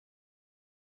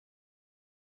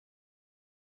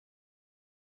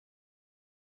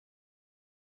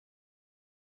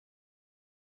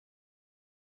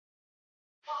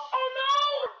Oh no!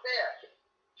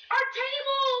 Our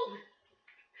table!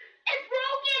 It's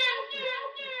broken!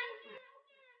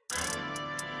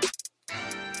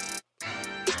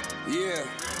 Yeah.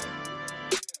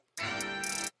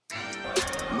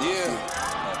 Yeah.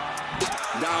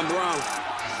 Don Brown.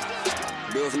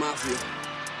 Bills Mafia.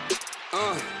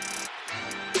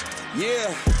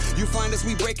 Yeah. You find us,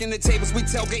 we breaking the tables, we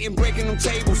tailgating, breaking them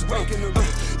tables.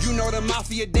 You know the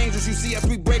mafia dangerous, you see us,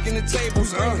 we breaking the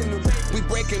tables. We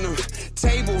breaking them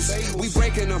tables, we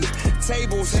breaking them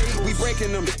tables, we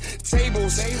breaking them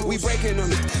tables, we breaking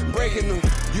them, breaking them.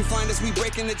 You find us, we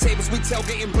breaking the tables, we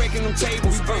tailgating, breaking them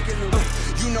tables.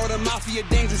 You know the mafia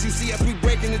dangerous, you see us, we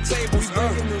breaking the tables.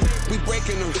 We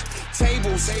breaking them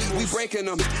tables, we breaking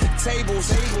them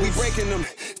tables, we breaking them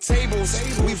tables,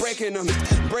 we breaking them,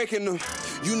 breaking them.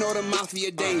 You know the mafia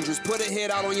dangerous. Put a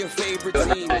hit out on your favorite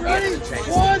team. Ready?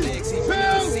 1, 2, 3,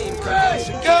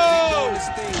 go!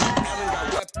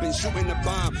 Weapons, shooting the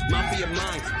bomb. Mafia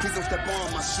mine. Please don't step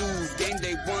on my shoes. Game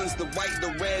day ones, the white, the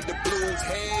red, the blues.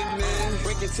 Hey man,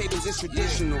 breaking tables is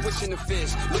traditional. Wishing the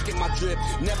fish. Look at my drip.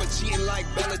 Never cheating like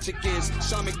Belichick is.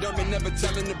 Sean McDermott never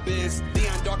telling the biz.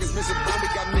 Deion Dawkins, Vincent Brown, we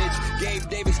got Mitch. Gabe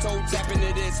Davis told tapping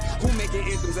to this. Who making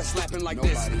anthems that slapping like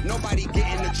this? Nobody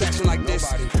getting the traction like this.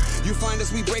 You find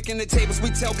us, we breaking the tables, we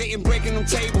tailgating, breaking them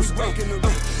tables.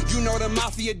 You know the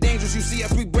mafia dangerous, you see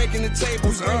us, we breaking the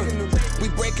tables. We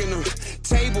breaking them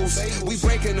tables, we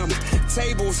breaking them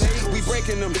tables, we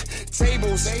breaking them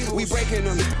tables, we breaking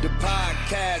them. The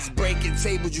podcast breaking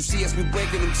tables, you see us, we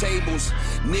breaking them tables.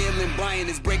 Neil and Brian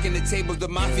is breaking the tables, the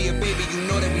mafia baby, you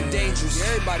know that we dangerous.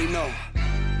 Everybody know.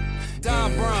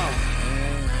 Don Brown.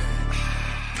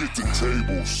 Get the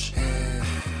tables.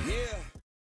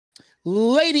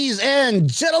 Ladies and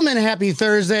gentlemen, happy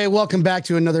Thursday. Welcome back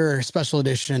to another special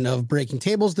edition of Breaking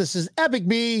Tables. This is Epic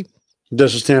B.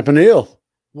 This is Tampa Neal.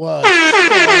 What?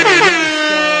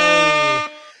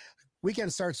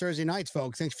 Weekend starts Thursday nights,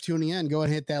 folks. Thanks for tuning in. Go ahead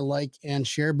and hit that like and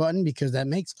share button because that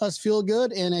makes us feel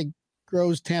good and it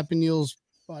grows Tampa Neal's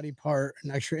body part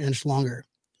an extra inch longer.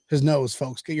 His nose,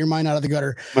 folks. Get your mind out of the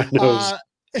gutter. My nose.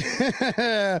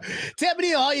 Tampa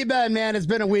Neal, how you been, man? It's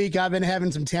been a week. I've been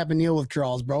having some Tampa Neal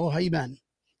withdrawals, bro. How you been?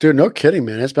 Dude, no kidding,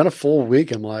 man. It's been a full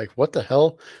week. I'm like, what the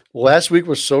hell? Last week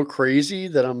was so crazy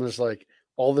that I'm just like,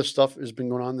 all this stuff has been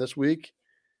going on this week.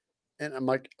 And I'm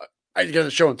like, I get on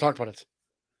the show and talk about it.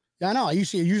 Yeah, I know. I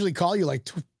usually call you like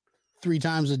 3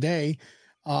 times a day.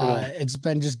 It's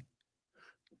been just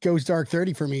goes dark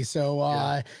 30 for me.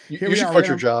 So you should quit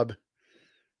your job.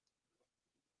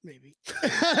 Maybe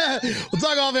we'll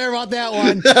talk off air about that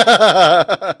one.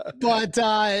 But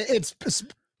it's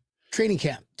training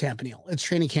camp, Tampa Neal. It's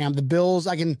training camp. The Bills,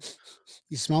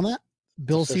 you smell that?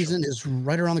 Bill season is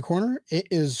right around the corner. It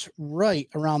is right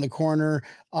around the corner.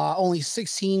 Only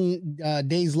 16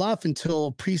 days left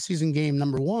until preseason game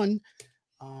number 1.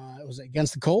 It was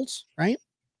against the Colts, right?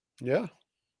 Yeah.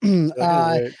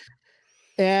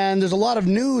 And there's a lot of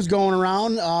news going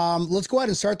around. Let's go ahead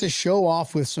and start the show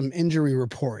off with some injury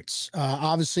reports.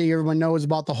 Obviously, everyone knows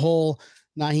about the whole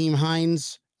Nyheim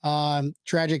Hines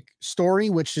tragic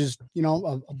story, which is,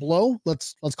 a blow.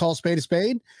 Let's call a spade a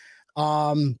spade.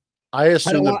 I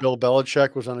assume that Bill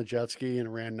Belichick was on a jet ski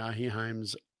and ran Nyheim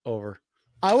Hines over.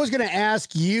 I was going to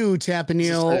ask you, Tampa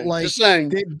Neal,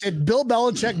 did Bill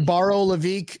Belichick borrow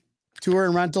Levique tour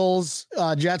and rentals,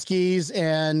 jet skis,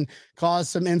 and cause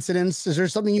some incidents? Is there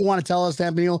something you want to tell us,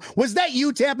 Tampa Neal? Was that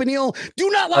you, Tampa Neal? Do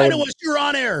not lie to us. You're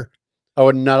on air. I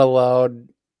would not allow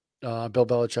Bill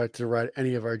Belichick to ride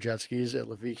any of our jet skis at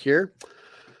Levique here.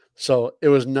 So it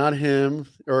was not him,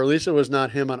 or at least it was not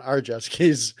him on our jet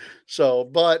skis. So,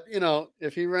 but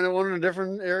if he rented one in a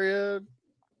different area,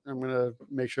 I'm going to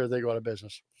make sure they go out of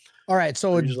business. All right.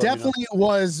 So it definitely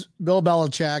was Bill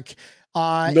Belichick.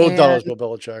 No doubt it was Bill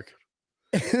Belichick.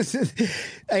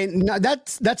 And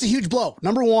that's a huge blow.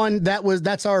 Number one,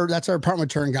 that's our punt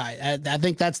return guy. I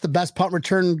think that's the best punt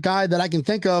return guy that I can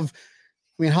think of.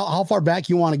 I mean, how far back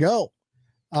you want to go?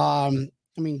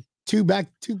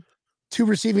 Two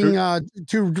receiving,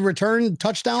 two return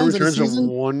touchdowns in a season.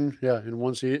 In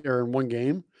one season or in one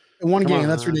game. In one game,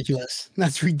 that's ridiculous.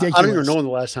 That's ridiculous. I don't even know when the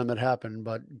last time that happened,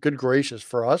 but good gracious,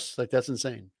 for us, that's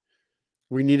insane.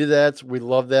 We needed that. We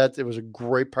love that. It was a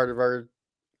great part of our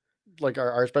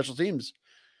special teams,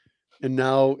 and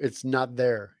now it's not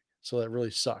there. So that really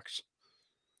sucks.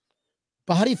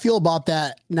 But how do you feel about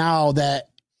that now that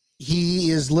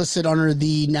he is listed under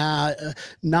the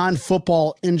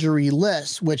non-football injury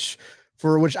list, which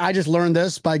I just learned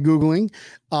this by Googling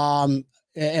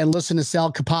and listen to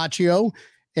Sal Capaccio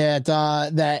at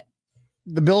that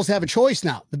the Bills have a choice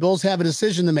now. The Bills have a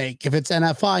decision to make. If it's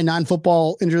NFI,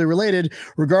 non-football injury related,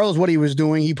 regardless of what he was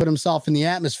doing, he put himself in the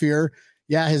atmosphere.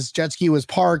 Yeah, his jet ski was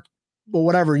parked, but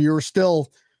whatever. You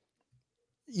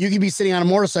could be sitting on a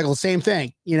motorcycle, same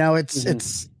thing. You know,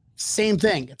 it's same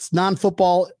thing. It's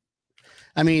non-football.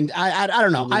 I mean, I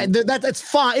don't know. That's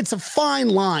fine. It's a fine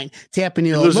line. Tampanil.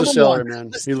 He loses salary,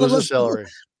 man. He loses salary.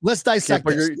 Let's dissect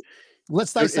this.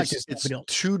 Let's dissect this. It's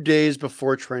 2 days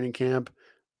before training camp.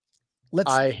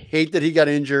 I hate that he got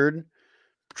injured.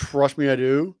 Trust me, I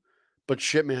do. But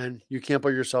shit, man, you can't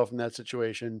put yourself in that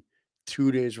situation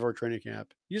 2 days before training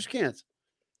camp. You just can't.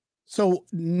 So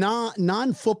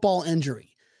non-football injury.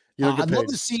 I'd love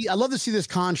to see this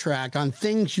contract on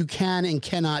things you can and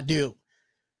cannot do.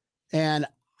 And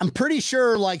I'm pretty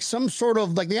sure like some sort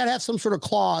of like they gotta have some sort of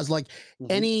clause, like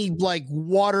any like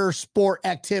water sport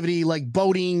activity, like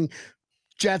boating,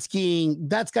 jet skiing,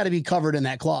 that's got to be covered in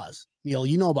that clause. Neil,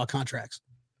 you know about contracts.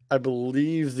 I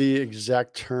believe the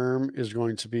exact term is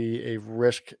going to be a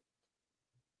risk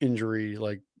injury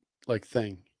like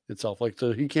thing itself. Like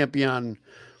so he can't be on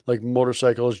like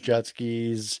motorcycles, jet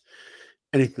skis,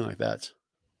 anything like that.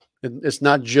 It's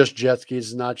not just jet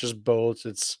skis, it's not just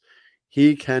boats.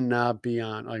 He cannot be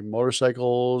on like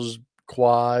motorcycles,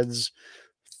 quads,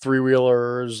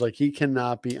 three-wheelers. Like he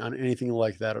cannot be on anything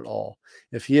like that at all.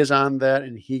 If he is on that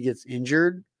and he gets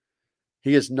injured,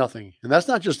 he gets nothing. And that's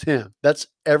not just him. That's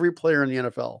every player in the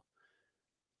NFL.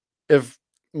 If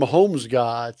Mahomes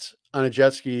got on a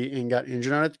jet ski and got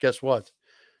injured on it, guess what?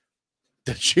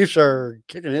 The Chiefs are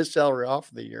kicking his salary off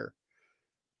for the year.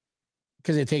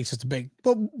 Because it takes us a big,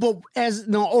 but as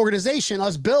an organization,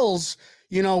 us Bills,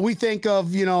 you know, we think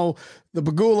of, you know, the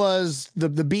Bagulas,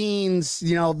 the Beans,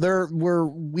 you know,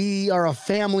 we are a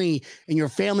family, and your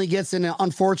family gets in an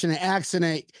unfortunate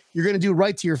accident. You're going to do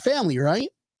right to your family, right?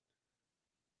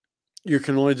 You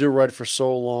can only do right for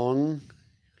so long.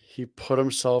 He put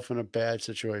himself in a bad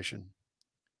situation.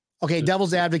 Okay,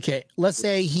 devil's advocate. Let's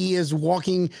say he is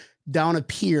walking down a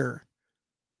pier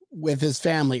with his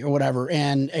family or whatever,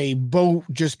 and a boat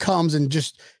just comes and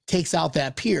just takes out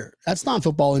that pier. That's not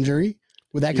football injury.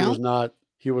 Would that count?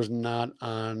 He was not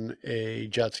on a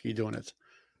jet ski doing it.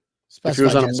 If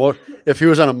he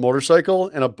was on a motorcycle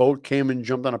and a boat came and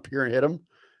jumped on a pier and hit him,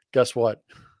 guess what?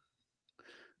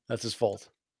 That's his fault.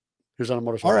 He was on a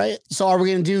motorcycle. All right. So are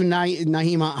we going to do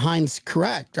Nyheim Hines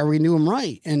correct? Are we going to do him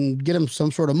right and get him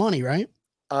some sort of money, right?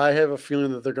 I have a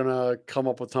feeling that they're going to come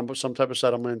up with some type of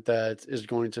settlement that is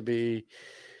going to be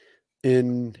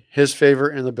in his favor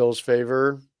and the Bills'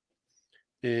 favor,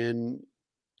 and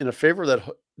in a favor that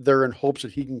they're in hopes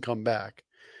that he can come back.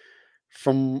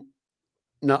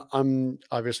 Now, I'm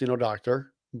obviously no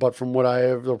doctor, but from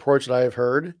the reports that I have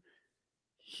heard,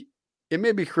 it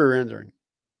may be career-ending.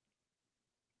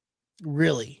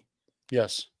 Really?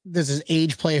 Yes. Does his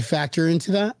age play a factor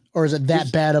into that, or is it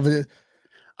that bad of a?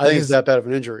 I think it's that bad of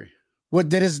an injury. What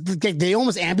did they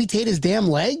almost amputate his damn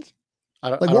leg?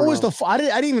 I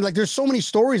didn't even like. There's so many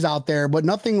stories out there, but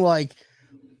nothing like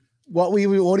what he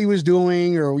was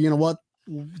doing, or you know what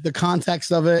the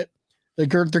context of it. Like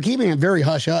they're keeping it very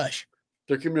hush hush.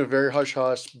 They're keeping it very hush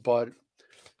hush, but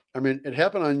I mean, it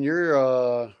happened on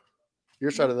your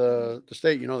side of the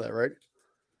state. You know that, right?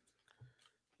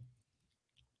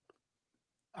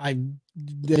 I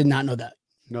did not know that.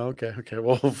 No, okay.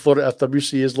 Well, Florida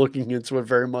FWC is looking into it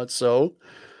very much so.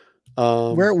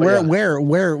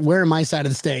 Where my side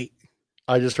of the state?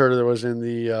 I just heard it was in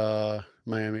the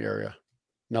Miami area.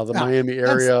 Now the Miami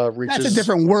area reaches. That's a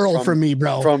different world for me,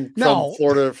 bro. From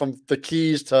Florida, from the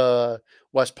Keys to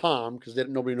West Palm, because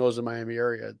nobody knows the Miami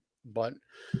area. But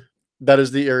that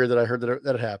is the area that I heard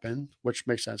that it happened, which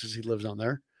makes sense because he lives down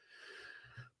there.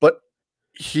 But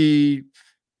it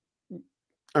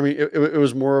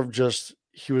was more of just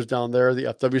he was down there. The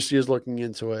FWC is looking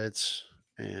into it,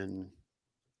 and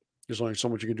there's only so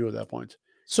much you can do at that point.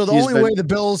 So the only way the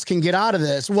Bills can get out of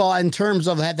this, well, in terms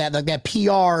of that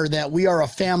PR, that we are a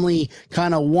family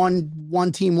kind of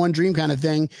one team, one dream kind of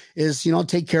thing, is, you know,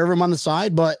 take care of him on the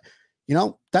side. But, you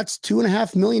know, that's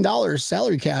 $2.5 million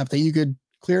salary cap that you could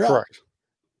clear up. Correct.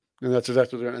 And that's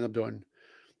exactly what they're going to end up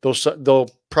doing. They'll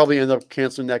probably end up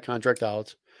canceling that contract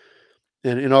out.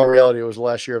 And in all reality, it was the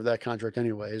last year of that contract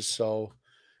anyways. So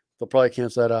they'll probably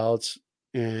cancel that out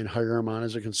and hire him on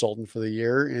as a consultant for the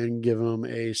year and give him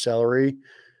a salary.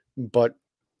 But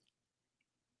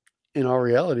in all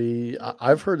reality,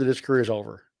 I've heard that his career is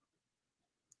over.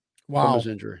 Wow. From his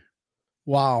injury.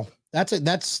 Wow. That's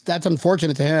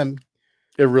unfortunate to him.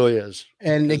 It really is.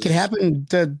 And it could happen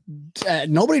to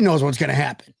nobody knows what's going to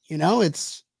happen. You know,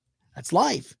 that's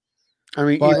life. I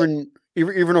mean,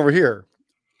 even over here,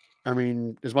 I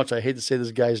mean, as much as I hate to say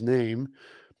this guy's name,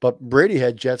 but Brady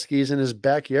had jet skis in his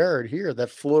backyard here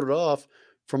that floated off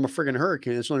from a friggin'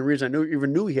 hurricane. It's the only reason I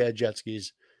even knew he had jet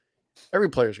skis. Every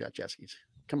player's got jet skis.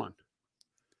 Come on.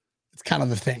 It's kind of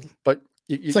the thing. But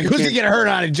it's like, who's going to get hurt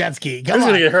on a jet ski? Who's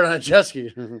going to get hurt on a jet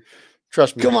ski?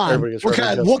 Trust me. Come on.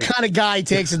 What kind of guy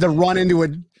takes it to run into a,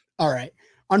 all right.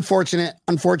 Unfortunate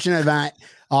event.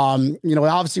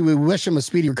 Obviously we wish him a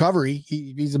speedy recovery.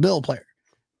 He's a Bill player.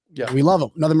 Yeah. We love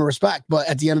him. Nothing but respect. But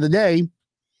at the end of the day,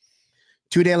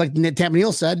 2 days, like Tampa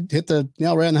Neal said, hit the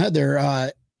nail right on the head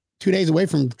there. 2 days away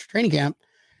from training camp.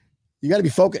 You got to be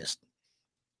focused.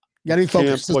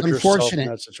 It's unfortunate.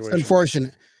 It's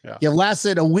unfortunate. Yeah. You've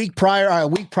lasted a week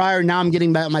prior. Now I'm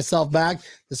getting myself back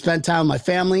to spend time with my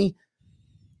family.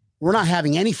 We're not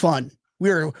having any fun.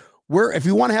 We're if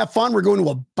you want to have fun, we're going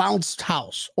to a bounce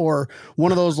house or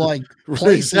one of those like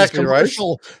places, exactly,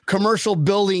 commercial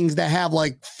buildings that have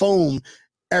like foam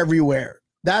everywhere.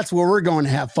 That's where we're going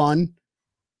to have fun.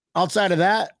 Outside of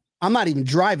that, I'm not even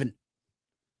driving.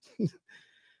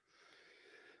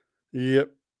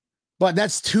 Yep. But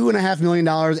that's $2.5 million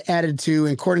added to,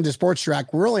 and according to Sports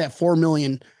Track, we're only at 4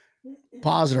 million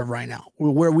positive right now.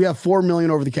 We have 4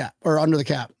 million over the cap or under the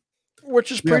cap,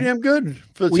 which is pretty damn good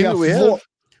for the team that we have.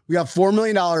 We have $4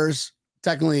 million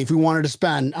technically if we wanted to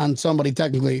spend on somebody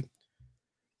technically,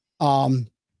 to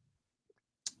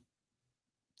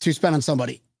spend on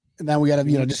somebody, and then we got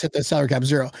to just hit the salary cap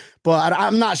zero. But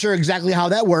I'm not sure exactly how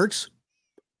that works.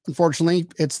 Unfortunately,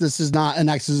 this is not an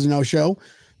X's and O show.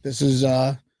 This is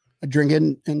a drink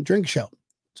and drink show.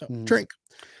 So drink.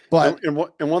 But and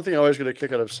one thing I always get a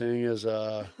kick out of seeing is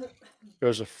there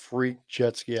was a freak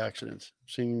jet ski accident.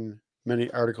 Seeing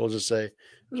many articles that say it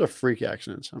was a freak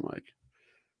accident. I'm like,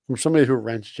 from somebody who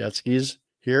rents jet skis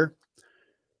here,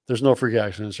 there's no freak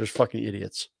accidents. There's fucking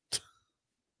idiots.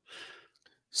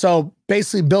 So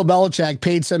basically, Bill Belichick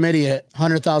paid some idiot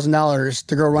 $100,000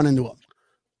 to go run into him.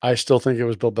 I still think it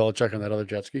was Bill Belichick on that other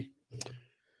jet ski.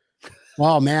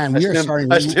 Wow, man,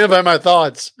 I stand by my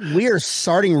thoughts. We are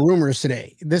starting rumors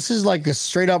today. This is like a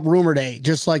straight up rumor day,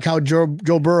 just like how Joe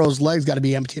Burrow's legs got to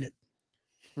be amputated.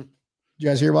 Did you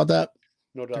guys hear about that?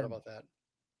 No doubt about that.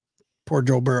 Poor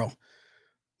Joe Burrow.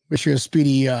 Wish you a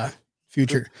speedy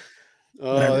future.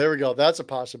 Oh, there we go. That's a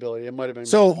possibility. It might have been.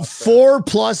 So 4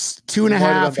 plus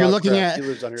 2.5. You're looking at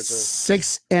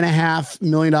 $6.5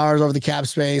 million over the cap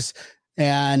space,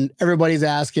 and everybody's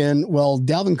asking, well,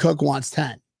 Dalvin Cook wants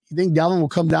 10. You think Dalvin will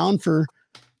come down for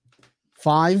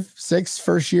 5, 6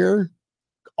 first year,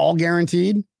 all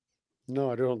guaranteed? No,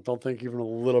 I don't think even a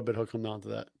little bit he'll come down to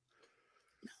that.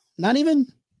 Not even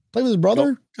play with his brother,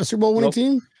 nope. A Super Bowl winning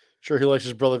team. Sure, he likes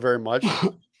his brother very much.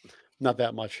 Not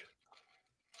that much.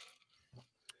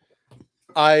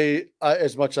 I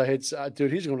as much as I hate,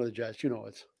 dude, he's going to the Jets. You know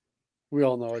it. We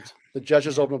all know it. The Jets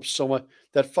just opened up so much.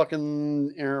 That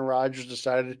fucking Aaron Rodgers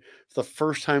decided for the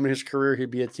first time in his career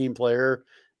he'd be a team player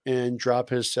and drop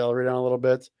his salary down a little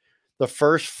bit. The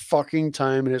first fucking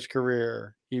time in his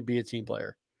career he'd be a team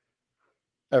player.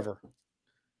 Ever.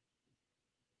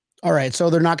 All right, so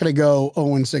they're not going to go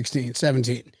 0-16,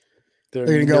 17. They're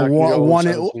going to go 1.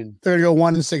 They're going to go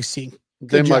 1-16.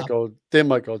 They might go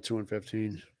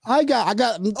 2-15. I got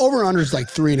over under is like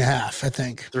 3.5, I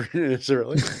think. Is it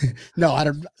really? No, I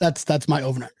don't. That's my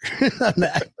over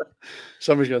under.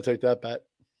 Somebody's going to take that bet.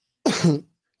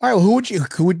 All right, well, who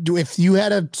would do if you had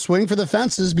to swing for the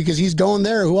fences because he's going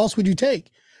there? Who else would you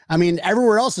take? I mean,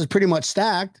 everywhere else is pretty much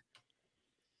stacked.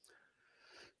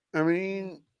 I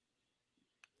mean,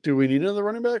 do we need another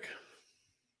running back?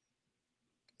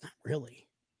 Not really.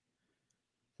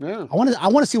 Yeah. I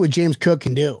want to see what James Cook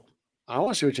can do. I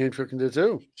want to see what James Cook can do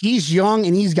too. He's young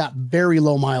and he's got very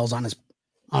low miles on him.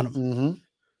 Mm-hmm.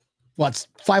 What's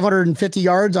 550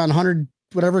 yards on 100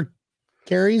 whatever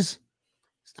carries?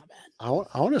 It's not bad.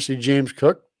 I want to see James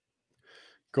Cook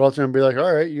go out there and be like,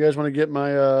 all right, you guys want to get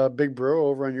my big bro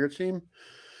over on your team?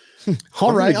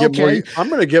 All right, okay. I'm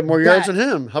going to get more yards than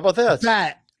him. How about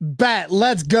that? Bet.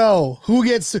 Let's go.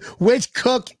 Which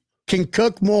cook can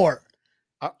cook more?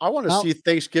 I want to see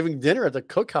Thanksgiving dinner at the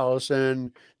cookhouse,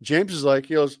 and James is like,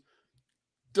 he goes,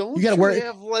 don't you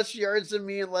have less yards than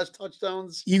me and less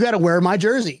touchdowns? You got to wear my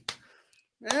jersey.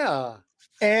 Yeah.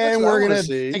 And we're going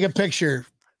to take a picture.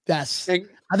 I think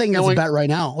that's a bet right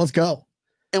now. Let's go.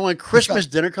 And when Christmas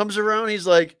dinner comes around, he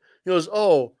goes,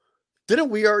 oh,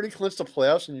 didn't we already clinch the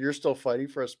playoffs and you're still fighting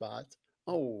for a spot?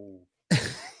 Oh.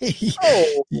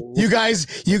 You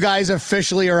guys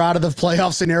officially are out of the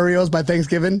playoff scenarios by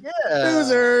Thanksgiving. Yeah.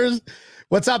 Losers.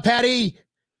 What's up, Patty?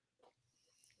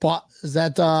 Is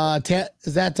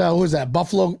that who is that?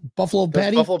 Buffalo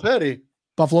Patty? Buffalo Patty.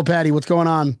 Buffalo Patty. What's going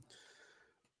on?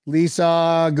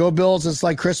 Lisa, go Bills. It's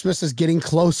like Christmas is getting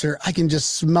closer. I can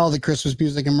just smell the Christmas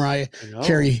music in Mariah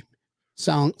Carey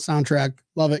soundtrack.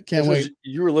 Love it. Can't wait.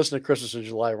 You were listening to Christmas in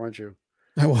July, weren't you?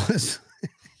 I was.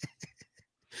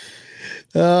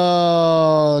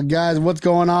 Oh, guys, what's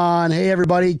going on? Hey,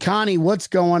 everybody. Connie, what's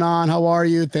going on? How are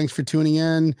you? Thanks for tuning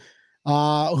in.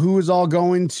 Who is all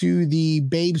going to the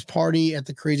Babes party at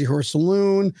the Crazy Horse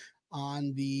Saloon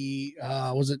on the,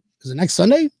 is it next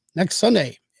Sunday? Next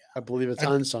Sunday. I believe it's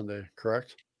on Sunday,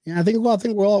 correct? Yeah, I think we're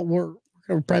gonna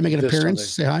probably make an appearance.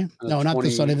 Sunday. Say hi. No, not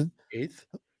this Sunday. 8th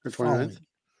or 29th?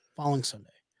 Following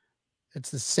Sunday.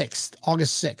 It's the 6th,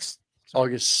 August 6th.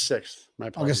 August 6th. My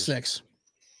apologies. August 6th.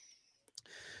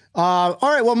 All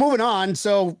right, well, moving on.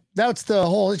 So that's the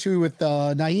whole issue with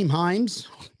Nyheim Hines.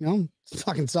 You know, it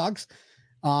fucking sucks.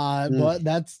 But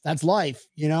that's life.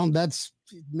 You know, that's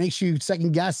makes you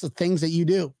second guess the things that you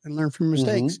do and learn from your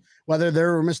mistakes, whether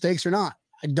there were mistakes or not.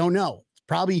 I don't know.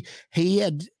 Probably he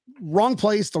had wrong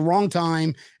place, the wrong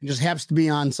time, and just happens to be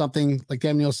on something like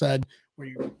Dan Neal said, where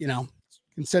you know,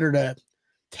 considered a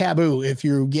taboo if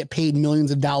you get paid millions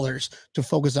of dollars to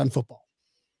focus on football.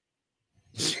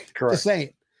 Correct. Just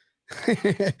saying.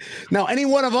 Now, any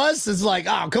one of us is like,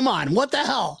 oh, come on, what the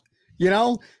hell? You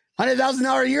know,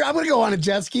 $100,000 a year. I'm gonna go on a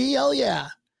jet ski. Hell yeah.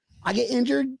 I get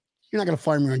injured. You're not gonna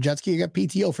fire me on a jet ski. You got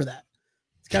PTO for that.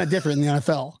 It's kind of different in the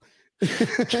NFL.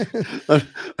 I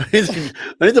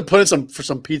need to put in some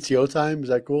PTO time. Is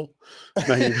that cool?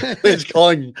 He's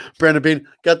calling Brandon Beane.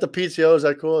 Got the PTO. Is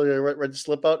that cool? You're ready to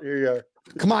slip out? Here you are.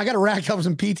 Come on, I got to rack up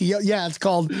some PTO. Yeah, it's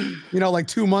called, you know, like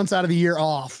 2 months out of the year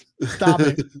off. Stop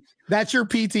it. That's your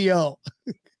PTO.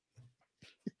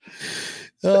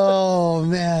 Oh,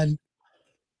 man.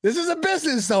 This is a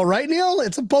business, though, right, Neil?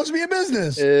 It's supposed to be a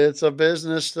business. It's a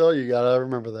business still. You got to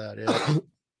remember that. Yeah.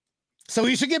 So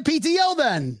you should get PTO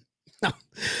then. No.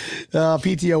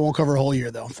 PTO won't cover a whole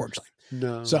year, though, unfortunately.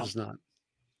 No, so, it's not.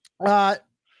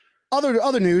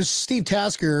 Other news, Steve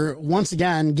Tasker once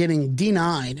again getting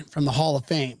denied from the Hall of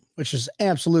Fame, which is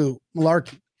absolute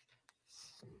malarkey.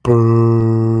 Pretty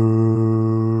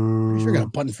sure I got a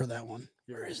button for that one.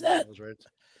 Where is that? Right.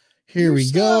 Here we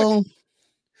go.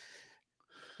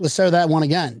 Let's start that one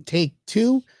again. Take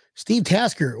 2. Steve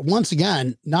Tasker, once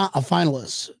again, not a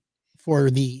finalist for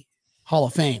the Hall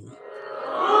of Fame.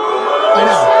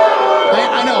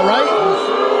 I know, right?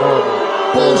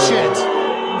 Bullshit.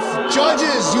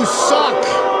 Judges, you suck.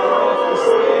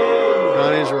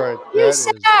 Connie's right. You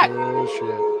suck.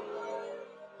 Bullshit.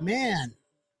 Man,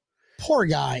 poor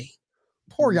guy.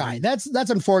 Poor guy. That's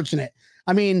unfortunate.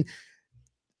 I mean,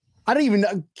 I don't even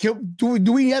know.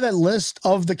 Do we have that list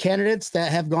of the candidates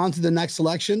that have gone to the next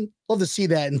election? Love to see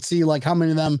that and see like how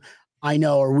many of them I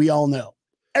know or we all know.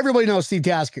 Everybody knows Steve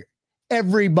Tasker.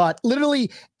 Everybody,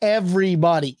 literally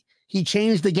everybody. He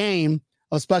changed the game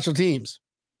of special teams.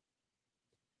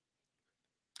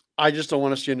 I just don't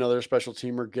want to see another special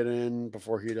teamer get in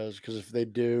before he does, because if they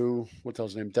do, what's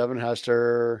his name? Devin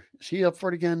Hester. Is he up for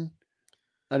it again?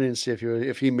 I didn't see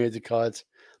if he made the cut.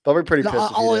 But we're pretty pissed.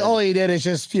 All he did is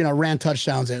just, you know, ran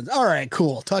touchdowns in. All right,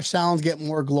 cool. Touchdowns get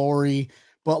more glory,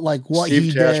 but like what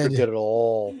Steve Tasker did it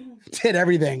all. Did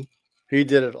everything. He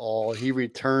did it all. He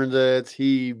returned it.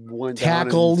 He went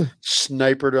tackled, down and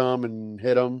sniped him and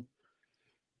hit him.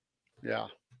 Yeah.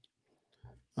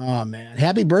 Oh man.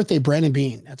 Happy birthday, Brandon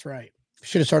Beane. That's right.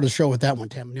 Should have started the show with that one,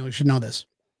 Tim. You should know this.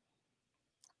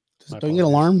 Don't you get an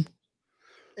alarm?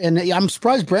 And I'm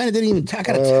surprised Brandon didn't even I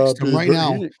gotta text him right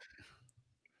now.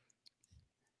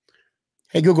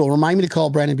 Hey Google, remind me to call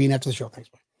Brandon Beane after the show. Thanks.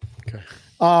 Okay.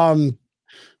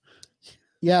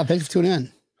 Yeah, thanks for tuning in.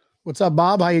 What's up,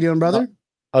 Bob? How you doing, brother?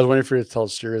 I was waiting for you to tell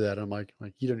Siri that. I'm like,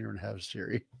 you don't even have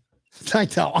Siri. I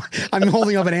know. I'm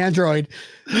holding up an Android.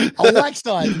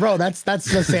 Alexa, bro, that's the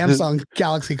Samsung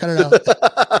Galaxy. Cut it out.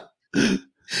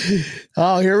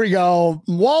 Oh, here we go.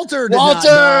 Walter did not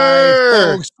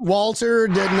die, folks. Walter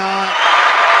did not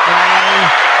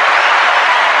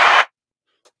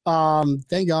die.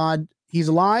 Thank God he's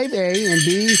alive, A, and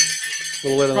B,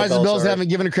 surprised the Bills haven't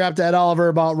given a crap to Ed Oliver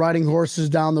about riding horses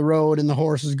down the road and the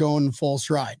horses going in full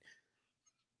stride.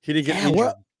 He didn't get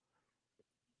injured.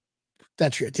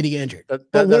 That's true. Did he get injured?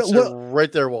 That's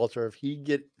right there, Walter. If he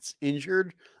gets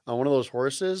injured on one of those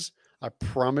horses, I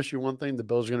promise you one thing: the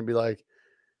Bills are going to be like,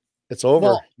 "It's over."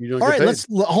 Well, all right,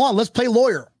 hold on. Let's play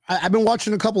lawyer. I've been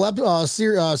watching a couple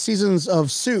seasons of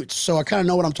Suits, so I kind of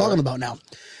know what I'm talking about now.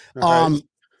 Right.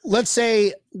 Let's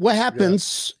say what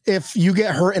happens if you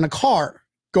get hurt in a car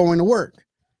going to work?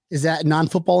 Is that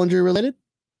non-football injury related?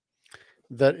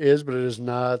 That is, but it is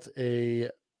not a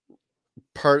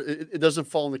part. It doesn't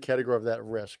fall in the category of that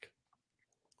risk.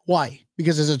 Why?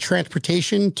 Because there's a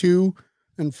transportation to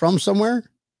and from somewhere?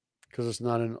 Because it's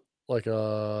not in like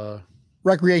a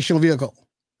Recreational vehicle.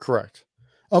 correct.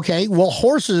 Okay. Well,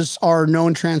 horses are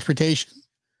known transportation.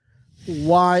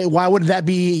 Why would that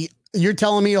be? You're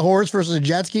telling me a horse versus a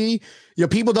jet ski?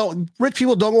 Rich people don't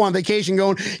go on vacation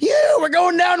going, yeah, we're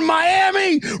going down to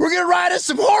Miami. We're going to ride us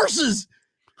some horses.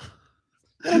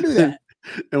 They don't do that.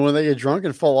 And when they get drunk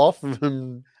and fall off of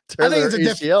them, tear I think their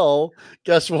it's a ACL,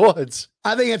 guess what?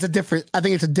 I think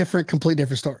it's a complete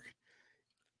different story.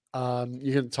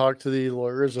 You can talk to the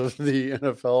lawyers of the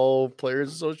NFL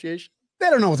Players Association. They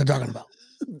don't know what they're talking about.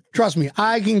 Trust me,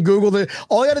 I can Google it.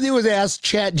 All you got to do is ask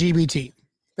ChatGPT.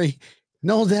 They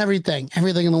knows everything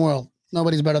in the world.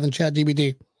 Nobody's better than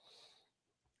ChatGPT.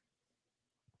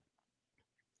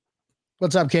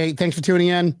 What's up, Kate? Thanks for tuning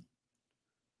in.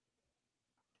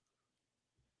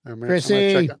 I'm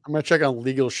Chrissy. gonna check on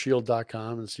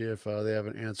LegalShield.com and see if they have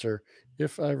an answer.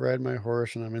 If I ride my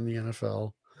horse and I'm in the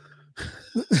NFL,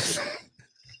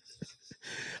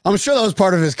 I'm sure that was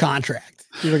part of his contract.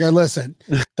 He's like, listen,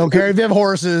 don't care if you have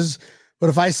horses, but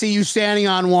if I see you standing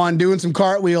on one doing some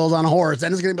cartwheels on a horse,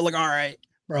 then it's gonna be like, all right,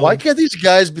 bro. why can't these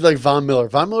guys be like Von Miller?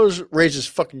 Von Miller raises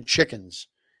fucking chickens.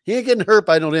 He ain't getting hurt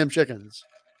by no damn chickens.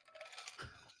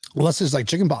 Well, that's just like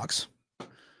chicken pox.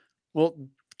 Well,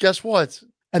 guess what?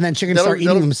 And then chickens start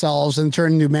eating themselves and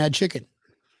turn into mad chicken.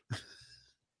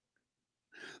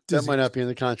 That might not be in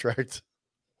the contract.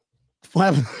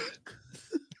 What?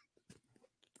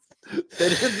 They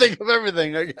didn't think of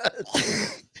everything, I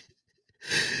guess.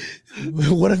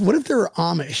 What if they were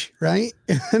Amish, right?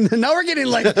 And then now we're getting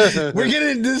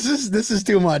this is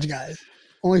too much, guys.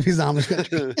 Only if he's Amish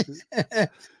country.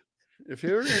 If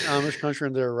you're in Amish country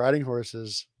and they're riding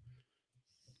horses.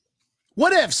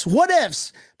 What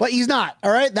ifs? But he's not.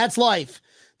 All right. That's life.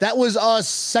 That was us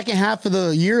second half of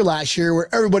the year last year where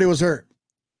everybody was hurt.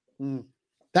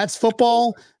 That's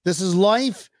football. This is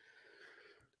life.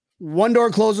 One door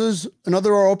closes, another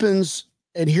door opens,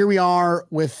 and here we are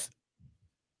with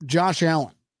Josh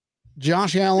Allen.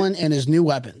 Josh Allen and his new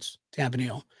weapons,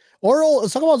 Tampanil.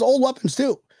 Let's talk about his old weapons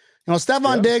too.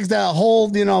 Stephon Diggs, that whole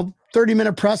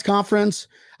 30-minute press conference.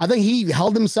 I think he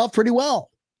held himself pretty well.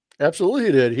 Absolutely,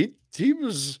 he did. He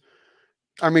was.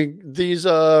 I mean, these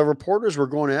reporters were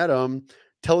going at him,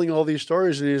 telling all these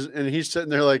stories, and he's sitting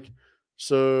there like,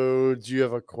 "So, do you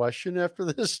have a question after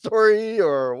this story,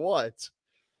 or what?"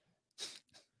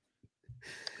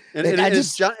 And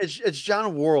it's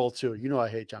John Worrell too. I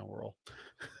hate John Worrell.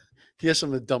 He has some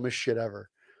of the dumbest shit ever,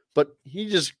 but he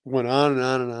just went on and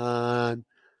on and on.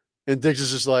 And Diggs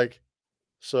is just like,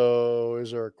 "So,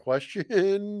 is there a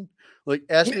question? Like,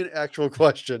 ask me an actual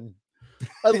question."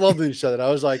 I love that he said that.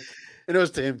 I was like, and it was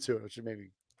to him too, which made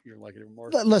me even like it even more.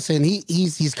 Listen,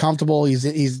 he's comfortable. He's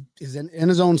in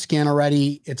his own skin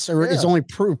already. It's only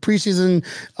preseason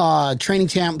training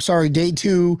camp. Sorry, day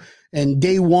 2 and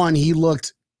day 1. He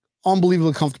looked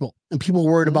unbelievably comfortable, and people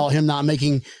worried about him not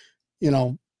making,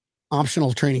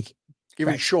 optional training.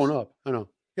 Even showing up. I know.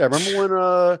 Yeah, remember when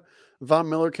Von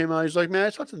Miller came out? He's like, "Man, I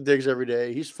talk to Diggs every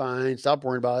day. He's fine. Stop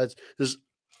worrying about it. This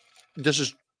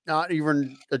is not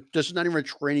even a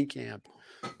training camp."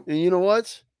 And you know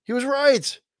what? He was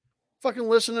right. Fucking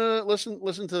listen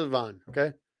to Von,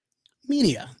 okay?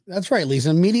 Media. That's right,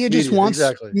 Lisa. Media just wants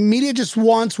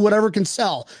whatever can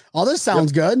sell. All this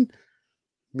sounds good.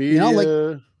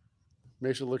 Media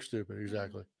makes it look stupid.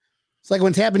 Exactly. It's like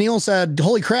when Tampanil said,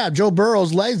 "Holy crap, Joe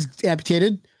Burrow's legs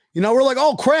amputated." We're like,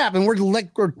 "Oh crap," and we're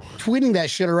tweeting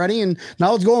that shit already, and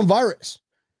now it's going virus.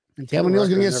 And Tampanil's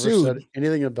gonna get sued. Said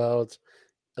anything about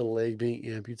a leg being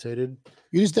amputated?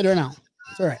 You just did it right now.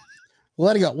 It's all right. We'll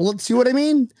let it go. Well, let's see what I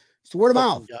mean. It's the word of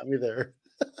mouth. Got me there.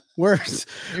 Words.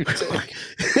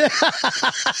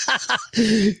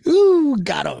 Ooh,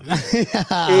 got him.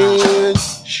 And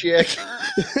check.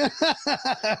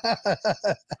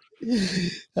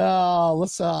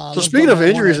 Let's. So speaking of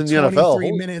injuries in the NFL,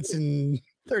 3 minutes and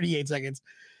 38 seconds.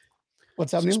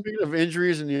 What's up, Neil? Speaking of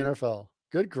injuries in the NFL,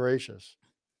 good gracious.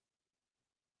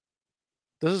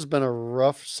 This has been a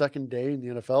rough second day in the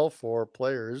NFL for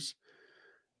players.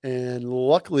 And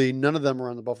luckily, none of them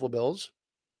are on the Buffalo Bills.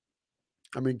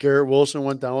 I mean, Garrett Wilson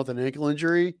went down with an ankle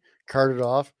injury, carted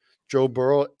off. Joe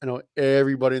Burrow,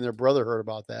 everybody and their brother heard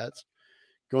about that.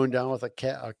 Going down with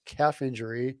a calf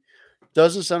injury.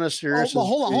 Doesn't sound as serious.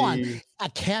 Hold on. A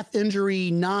calf injury,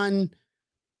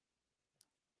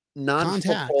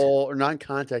 non-football or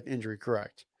non-contact injury,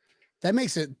 correct. That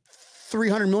makes it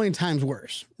 300 million times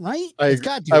worse, right?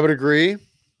 I would agree,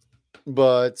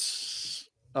 but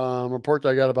report that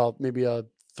I got about maybe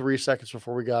 3 seconds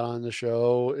before we got on the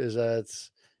show is that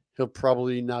he'll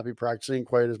probably not be practicing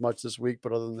quite as much this week,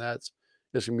 but other than that,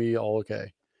 it's gonna be all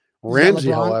okay. Ramsey,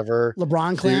 LeBron? however,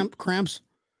 LeBron cramps.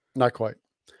 not quite.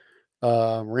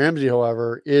 Ramsey,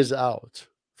 however, is out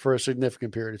for a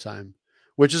significant period of time,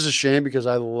 which is a shame because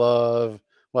I love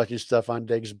watching Stephon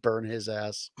Diggs burn his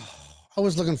ass. I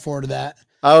was looking forward to that.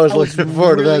 I was looking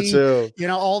forward to that too. You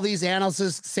know, all these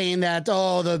analysts saying that,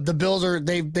 oh, the Bills are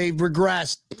they've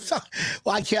regressed.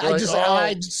 Well, I can't.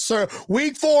 Like, Sir,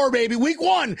 week 4, baby, week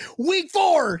 1, week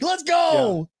 4, let's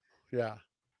go. Yeah.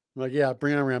 I'm like, yeah,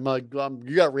 bring on Ram. I'm like,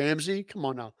 you got Ramsey? Come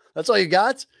on now. That's all you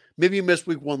got? Maybe you missed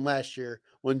week 1 last year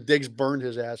when Diggs burned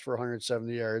his ass for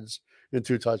 170 yards and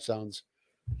 2 touchdowns.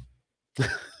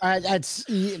 That's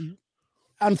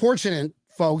unfortunate,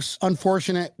 folks.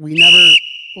 Unfortunate. We never.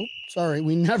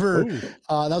 That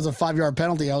was a 5-yard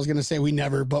penalty. I was going to say we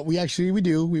never, but we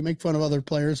do. We make fun of other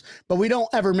players, but we don't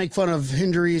ever make fun of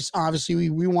injuries. Obviously,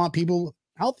 we want people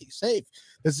healthy, safe.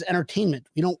 This is entertainment.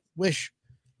 We don't wish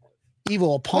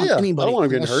evil upon anybody. I don't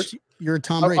want to get hurt. You're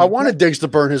Tom Brady. I wanted Diggs to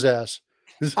burn his ass.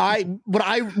 But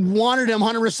I wanted him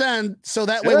 100%. So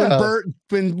that way,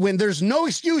 when there's no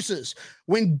excuses,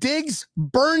 when Diggs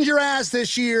burned your ass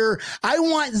this year, I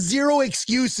want 0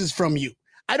 excuses from you.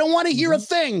 I don't want to hear a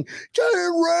thing.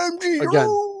 Ramsey, again.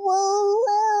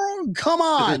 Come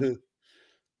on.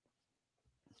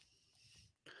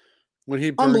 When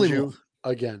he burned you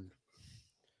again.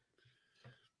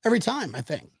 Every time, I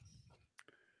think.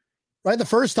 Right? The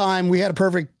first time we had a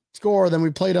perfect score, then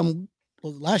we played him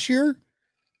last year.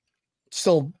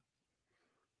 Still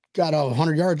got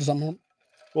 100 yards or something.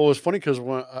 Well, it was funny because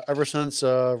ever since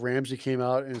Ramsey came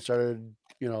out and started,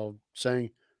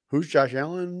 saying, who's Josh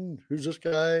Allen? Who's this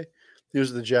guy? He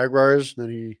was the Jaguars. Then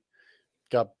he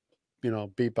got,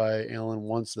 beat by Allen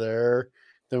once there.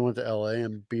 Then went to LA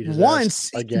and beat his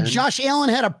ass again. Josh Allen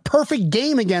had a perfect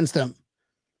game against him.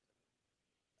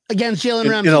 Against Jalen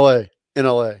Ramsey. In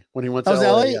LA. When he went to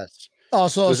LA, yes. Oh,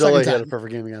 so LA had a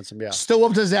perfect game against him, yeah. Still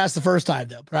whooped his ass the first time,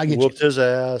 though. But I get whooped his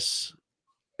ass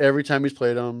every time he's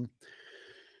played him.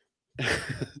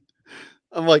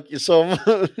 I'm like, so when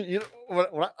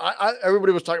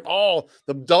everybody was talking, oh,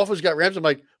 the Dolphins got Ramsey.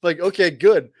 I'm like, okay,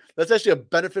 good. That's actually a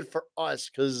benefit for us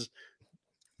because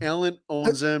Allen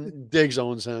owns him, Diggs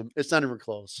owns him. It's not even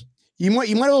close. You might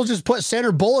as well just put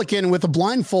Sandra Bullock in with a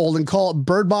blindfold and call it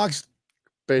Bird Box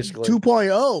basically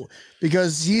 2.0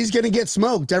 because he's going to get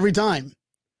smoked every time.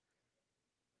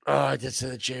 Oh, I did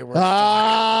say the J word.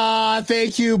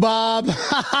 Thank you, Bob. No,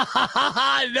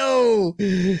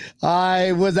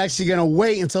 I was actually going to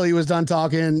wait until he was done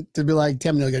talking to be like,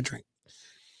 Tim, no, get a drink.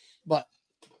 But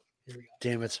here we go.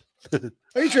 Damn it.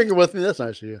 Are you drinking with me? That's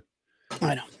nice of you.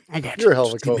 I know. I got you. You're a hell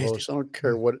of a co-host. I don't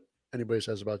care what anybody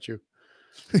says about you.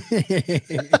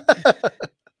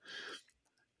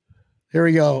 Here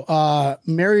we go.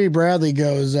 Mary Bradley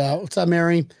goes, what's up,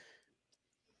 Mary?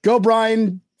 Go,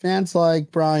 Brian. Fans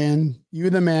like Brian. You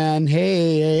the man.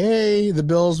 Hey. The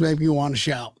Bills make me want to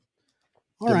shout.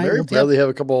 All Did right. Mary Bradley have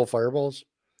a couple of fireballs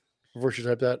before she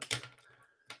typed that?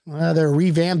 Their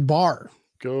revamped bar.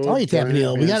 Go. Tell you,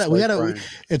 Tapanil. We got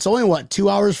it's only 2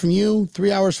 hours from you,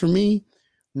 3 hours from me.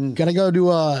 Got to go do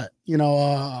a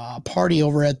party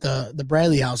over at the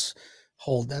Bradley house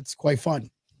hold. That's quite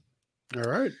fun. All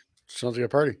right. Sounds like a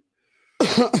party.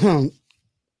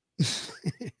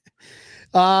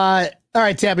 All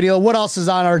right, Tapanil. What else is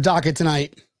on our docket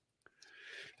tonight?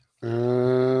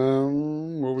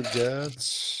 What we got?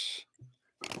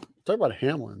 Talk about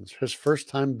Hamlin's his first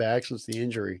time back since the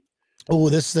injury. Oh,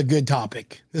 this is a good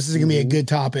topic. This is going to be a good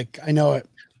topic. I know it.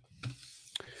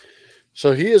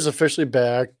 So he is officially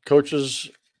back. Coaches,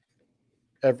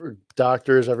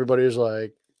 doctors, everybody is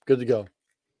like, good to go.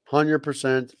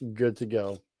 100% good to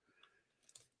go.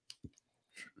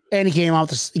 And he came out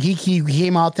he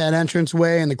came out that entrance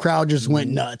way, and the crowd just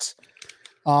went nuts,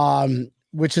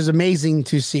 which is amazing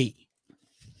to see.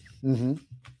 Mm-hmm.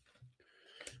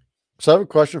 So I have a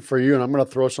question for you, and I'm going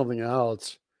to throw something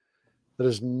out that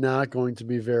is not going to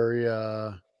be very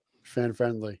fan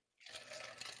friendly.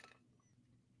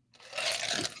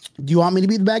 Do you want me to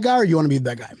be the bad guy, or do you want to be the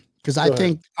bad guy? Because I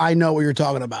think I know what you're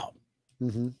talking about.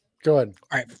 Mm-hmm. Go ahead.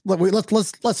 All right,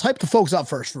 let's hype the folks up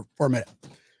first for a minute.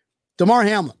 Damar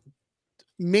Hamlin,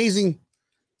 amazing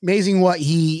what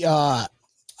he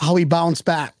how he bounced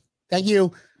back. Thank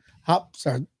you.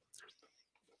 Sorry,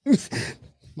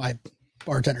 my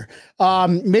bartender.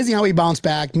 Amazing how he bounced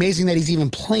back. Amazing that he's even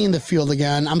playing the field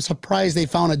again. I'm surprised they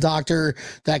found a doctor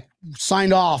that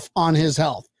signed off on his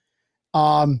health.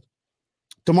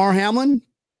 Damar Hamlin,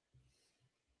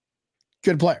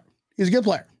 good player. He's a good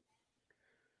player.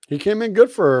 He came in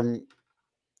good for him.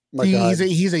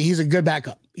 He's a good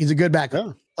backup. He's a good backup.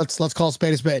 Yeah. Let's call a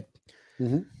spade a spade.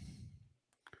 Mm-hmm.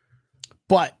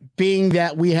 But being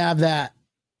that we have that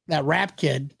rap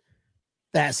kid,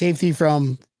 that safety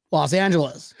from Los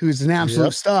Angeles, who's an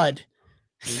absolute stud,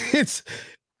 it's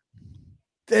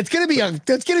gonna be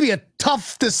a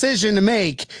tough decision to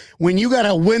make when you got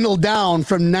to dwindle down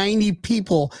from 90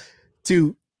 people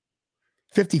to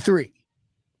 53.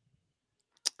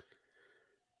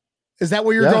 Is that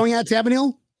where you're going at,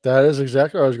 Tabanil? That is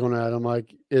exactly what I was going at. I'm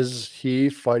like, is he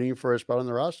fighting for a spot on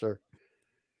the roster?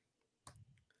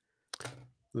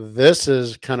 This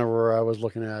is kind of where I was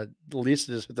looking at.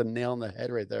 Lisa just hit the nail on the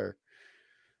head right there.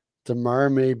 DeMar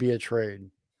may be a trade.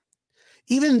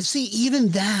 Even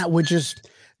that would just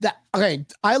that. Okay,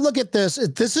 I look at this.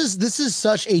 This is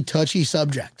such a touchy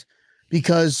subject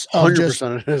because of just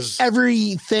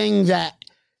everything that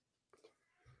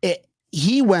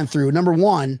he went through. Number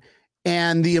one,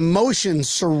 and the emotions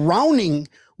surrounding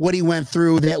what he went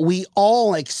through that we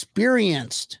all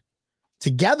experienced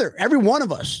together, every one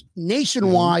of us,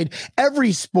 nationwide,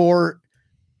 every sport.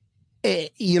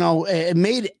 It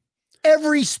made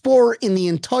every sport in the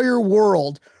entire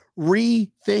world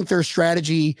rethink their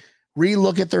strategy,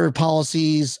 relook at their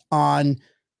policies on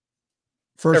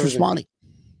first responding.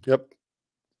 Yep.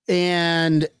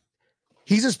 And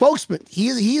he's a spokesman. He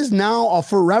is now a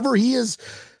forever. He is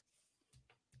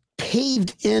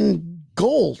paved in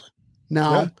gold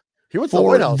now. Yeah. He went to the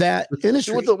White House. That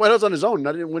industry. He went to the White House on his own.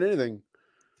 Not didn't win anything.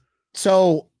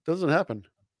 So doesn't happen.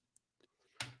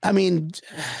 I mean,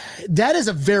 that is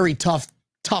a very tough.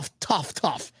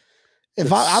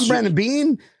 If I'm Brandon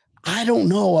Beane, I don't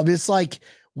know. I mean, it's like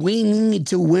we need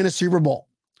to win a Super Bowl.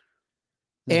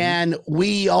 And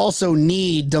we also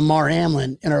need DeMar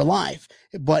Hamlin in our life.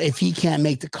 But if he can't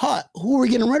make the cut, who are we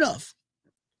getting rid of?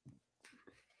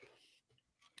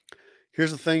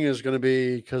 Here's the thing is going to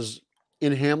be, because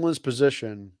in Hamlin's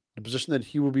position, the position that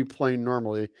he would be playing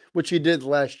normally, which he did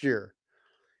last year,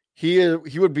 he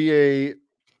would be a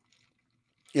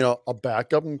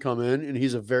backup and come in, and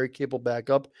he's a very capable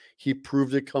backup. He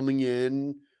proved it coming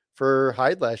in for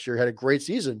Hyde last year. Had a great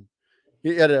season.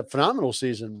 He had a phenomenal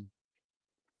season.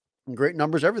 Great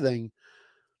numbers, everything.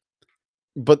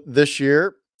 But this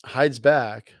year, Hyde's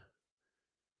back.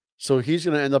 So he's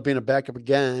going to end up being a backup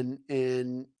again.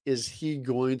 And is he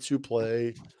going to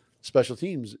play special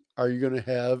teams? Are you going to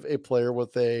have a player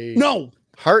with a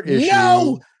heart issue?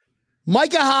 No.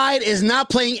 Micah Hyde is not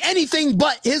playing anything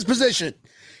but his position.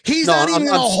 He's not even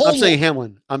going to hold. I'm saying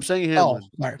Hamlin. Oh,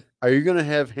 right. Are you going to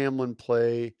have Hamlin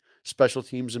play special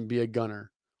teams and be a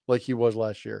gunner like he was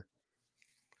last year?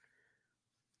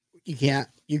 You can't.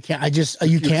 You can't.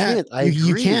 You can't.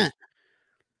 You can't.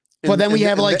 But then we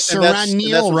have Siran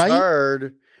Neal, right?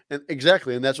 Hard. And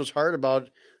exactly. And that's what's hard about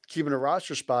keeping a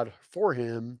roster spot for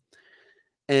him.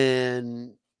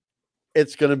 And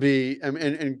it's going to be,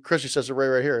 and Chrissy says it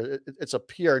right here. It's a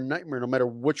PR nightmare, no matter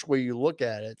which way you look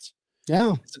at it.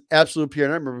 Yeah. It's an absolute PR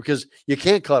nightmare because you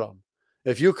can't cut him.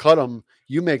 If you cut him,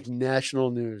 you make national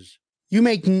news. You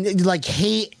make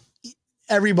hate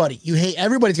everybody. You hate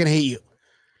everybody's going to hate you.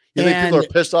 You think people are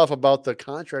pissed off about the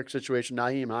contract situation,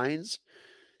 Nyheim Hines?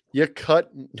 You cut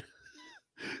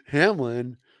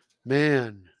Hamlin,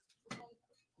 man.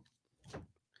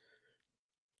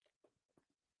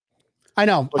 I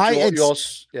know. I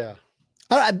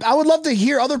would love to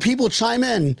hear other people chime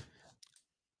in.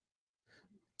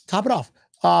 Top it off.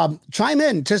 Chime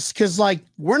in just because,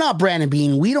 we're not Brandon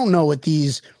Beane. We don't know what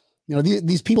these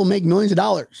people make millions of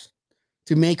dollars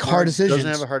to make hard decisions. He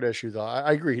doesn't have a heart issue, though.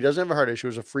 I agree. He doesn't have a heart issue. It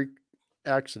was a freak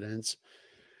accident.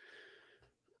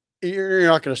 You're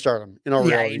not going to start him. In all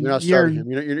reality, you're not starting him.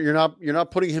 You're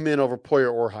not putting him in over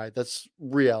Poyer or Hyde. That's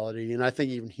reality, and I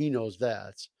think even he knows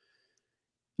that.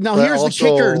 Now, here's the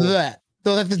kicker to that.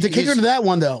 The kicker to that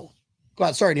one, though. Go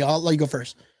on, sorry, Neil. I'll let you go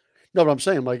first. No, but I'm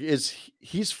saying,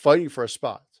 he's fighting for a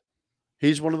spot.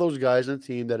 He's one of those guys in the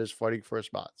team that is fighting for a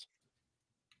spot.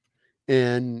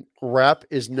 And Rapp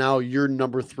is now your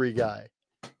number 3 guy.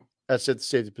 That's at the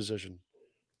safety position.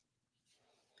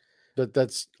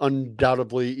 That's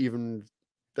undoubtedly even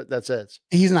that's it.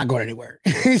 He's not going anywhere.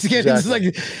 He's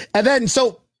getting and then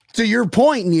so to your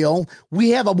point, Neil, we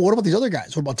have what about these other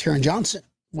guys? What about Taron Johnson?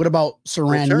 What about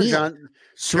Siran Neal?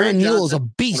 Siran Neal is a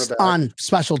beast on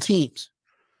special teams.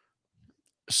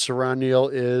 Siran Neal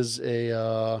is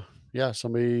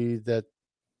somebody that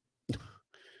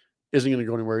isn't going to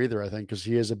go anywhere either, I think, because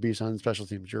he is a beast on special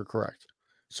teams. You're correct.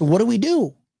 So what do we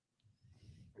do?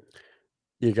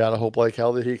 You got to hope like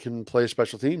hell that he can play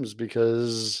special teams,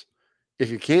 because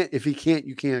if he can't,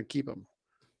 you can't keep him.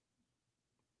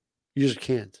 You just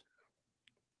can't.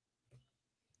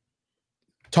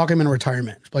 Talk him into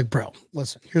retirement. Bro,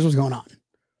 listen, here's what's going on.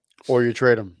 Or you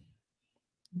trade him.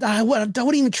 I wouldn't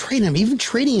even trade him. Even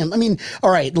trading him. I mean,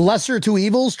 all right, lesser of two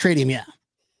evils, trade him, yeah.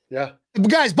 Yeah. But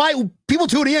guys, people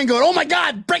tuning in going, oh my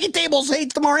God, breaking tables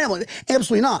hates Damar Hamlin.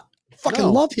 Absolutely not. Fucking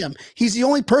love him. He's the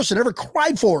only person I ever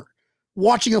cried for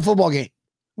watching a football game.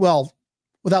 Well,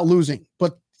 without losing.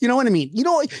 But you know what I mean? You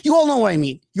all know what I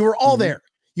mean. You were all there.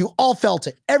 You all felt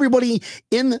it. Everybody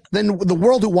in the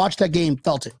world who watched that game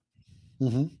felt it.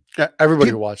 Mm-hmm. Yeah,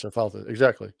 everybody who watched it felt it.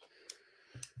 Exactly.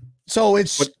 So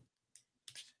it's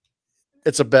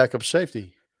a backup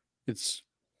safety. It's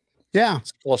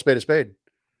call a spade a spade.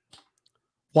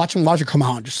 Watch him come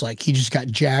out, just like he just got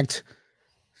jacked.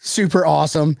 Super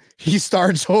awesome. He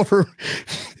starts over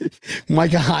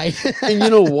Micah Hyde. And you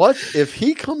know what? If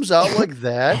he comes out like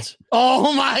that,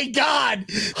 oh my God,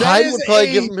 Hyde would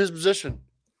probably give him his position.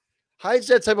 Hyde's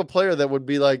that type of player that would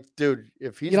be like, dude,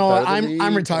 if he's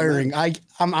I'm retiring.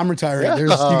 I'm retiring. Yeah. You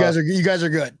guys are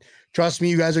good. Trust me,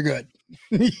 you guys are good.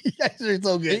 You guys are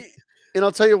so good. And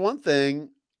I'll tell you one thing: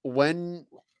 when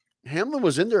Hamlin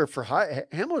was in there for Hyde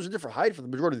for the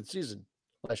majority of the season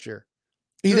last year.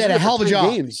 He did a hell of a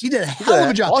job. He did a hell of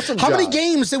a job. Awesome How job. many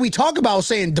games did we talk about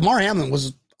saying Damar Hamlin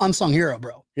was unsung hero,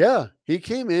 bro? Yeah, he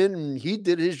came in and he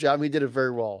did his job. And he did it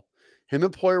very well. Him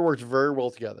and Poyer worked very well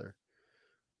together.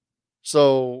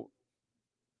 So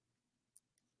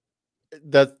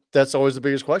that's always the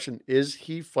biggest question. Is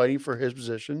he fighting for his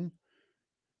position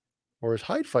or is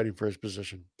Hyde fighting for his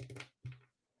position?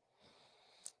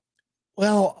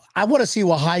 Well, I want to see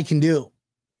what Hyde can do.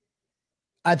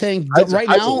 I think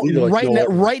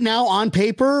right now on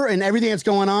paper and everything that's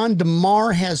going on,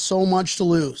 Damar has so much to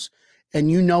lose. And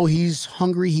he's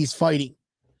hungry, he's fighting.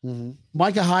 Mm-hmm.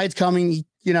 Micah Hyde's coming,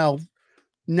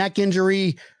 neck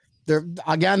injury.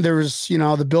 There's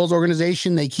the Bills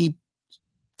organization, they keep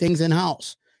things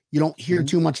in-house. You don't hear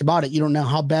too much about it. You don't know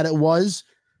how bad it was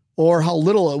or how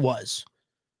little it was.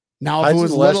 Now, if it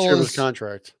was last year of his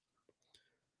contract.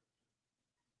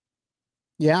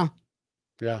 Yeah.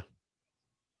 Yeah.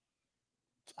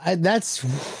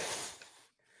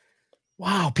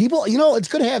 Wow. People, it's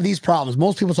good to have these problems.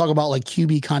 Most people talk about like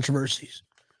QB controversies.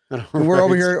 Right. We're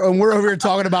over here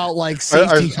talking about like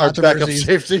safety controversies. Our backup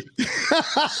safety.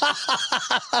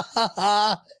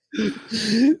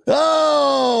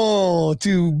 Oh,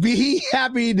 to be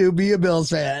happy to be a Bills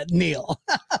fan, Neil.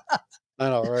 I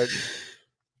know, right?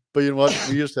 But you know what?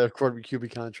 We used to have quarterback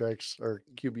QB contracts or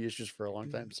QB issues for a long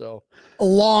time. So a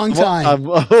long time.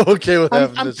 I'm okay with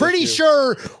that. I'm pretty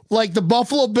sure like the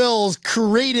Buffalo Bills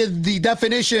created the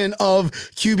definition of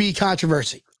QB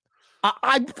controversy.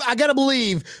 I gotta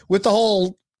believe with the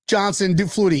whole Johnson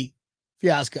Flutie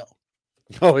fiasco.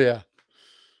 Oh yeah.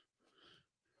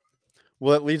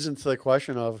 Well, it leads into the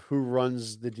question of who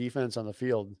runs the defense on the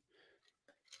field.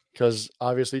 Because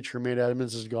obviously Tremaine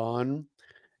Edmonds is gone.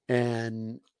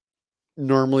 And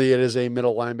normally it is a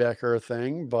middle linebacker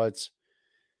thing, but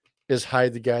is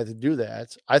Hyde the guy to do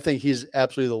that? I think he's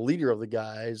absolutely the leader of the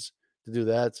guys to do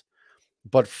that.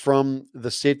 But from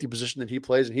the safety position that he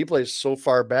plays, and he plays so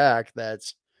far back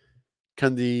that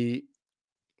can the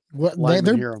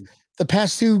lineman hear him? The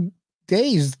past 2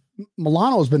 days,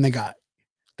 Milano's been the guy.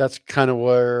 That's kind of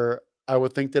where I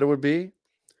would think that it would be.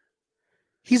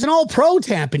 He's an all-pro,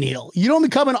 Tampa Neal. You don't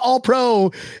become an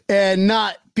all-pro and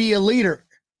not be a leader.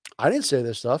 I didn't say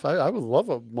this stuff. I would love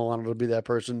a Milano to be that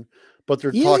person, but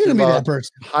they're talking about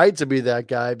Hyde to be that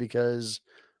guy because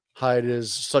Hyde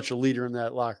is such a leader in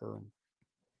that locker room.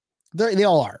 They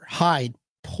all are. Hyde,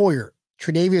 Poyer,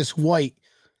 Tre'Davious White,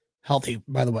 healthy,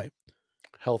 by the way.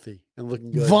 Healthy and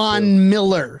looking good. Von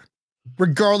Miller,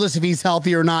 regardless if he's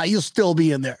healthy or not, he'll still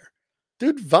be in there.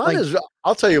 Dude, Von is,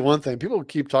 I'll tell you one thing. People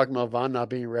keep talking about Von not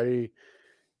being ready.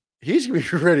 He's going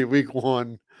to be ready week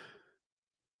 1.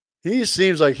 He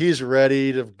seems like he's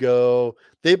ready to go.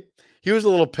 He was a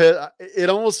little pissed. It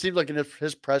almost seemed like in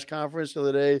his press conference the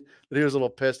other day that he was a little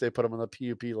pissed they put him on the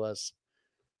PUP list.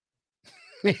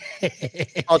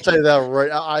 I'll tell you that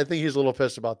right. I think he's a little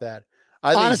pissed about that.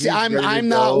 Honestly,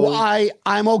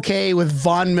 I'm okay with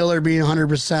Von Miller being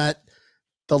 100%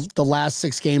 the last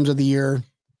 6 games of the year.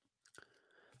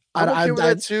 I'm okay with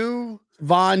that too.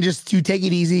 Von, just you take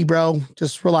it easy, bro.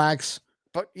 Just relax.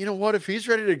 But you know what? If he's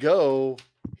ready to go,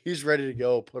 he's ready to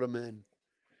go. Put him in.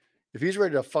 If he's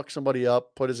ready to fuck somebody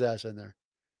up, put his ass in there.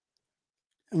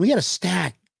 And we got to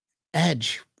stack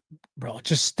edge, bro.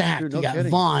 Just stack. Dude, you got kidding.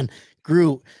 Von,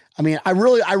 Groot. I mean,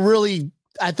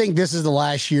 I think this is the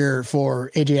last year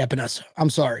for AJ Epinesa. I'm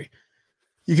sorry.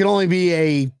 You can only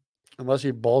be unless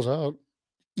he balls out.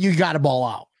 You got to ball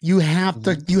out. You have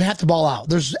to ball out.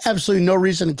 There's absolutely no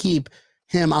reason to keep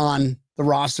him on the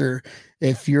roster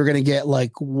if you're going to get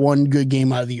like one good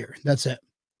game out of the year. That's it.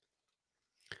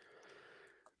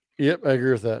 Yep, I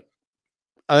agree with that.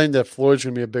 I think that Floyd's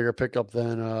going to be a bigger pickup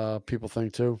than people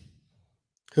think too.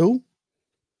 Who?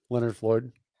 Leonard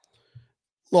Floyd.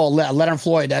 Well, Leonard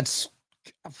Floyd. That's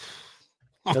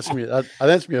That's gonna be. I think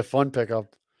that's gonna be a fun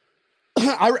pickup.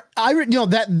 that's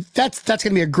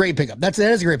gonna be a great pickup. That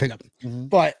is a great pickup. Mm-hmm.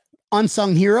 But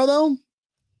unsung hero though,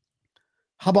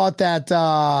 how about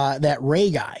that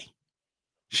Ray guy,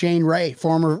 Shane Ray,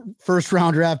 former first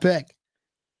round draft pick,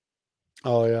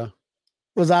 Oh yeah,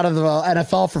 was out of the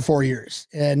NFL for 4 years,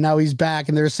 and now he's back,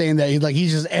 and they're saying that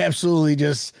he's just absolutely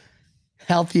just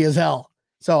healthy as hell.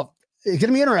 So it's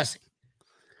gonna be interesting.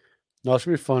 no, it's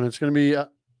gonna be fun. It's gonna be. I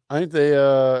think they.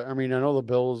 I mean, I know the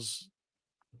Bills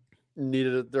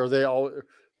needed it. Or they all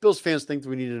Bills fans think that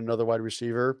we needed another wide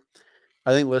receiver.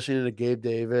 I think listening to Gabe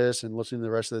Davis and listening to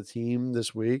the rest of the team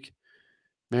this week,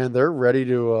 man, they're ready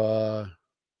to.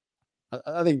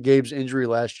 I think Gabe's injury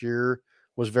last year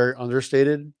was very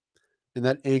understated, and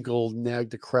that ankle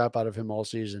nagged the crap out of him all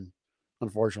season.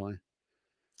 Unfortunately,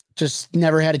 Just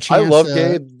never had a chance. I love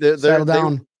Gabe. Settle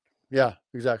down. Yeah,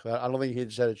 exactly. I don't think he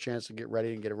just had a chance to get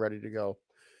ready to go.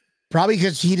 Probably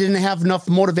because he didn't have enough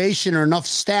motivation or enough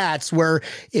stats where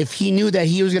if he knew that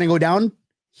he was going to go down,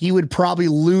 he would probably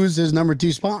lose his number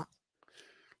 2 spot.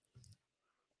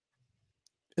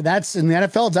 That's in the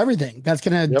NFL. It's everything. That's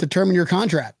going to determine your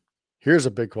contract. Here's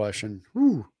a big question.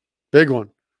 Whew, big one.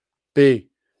 B,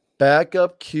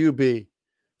 backup QB.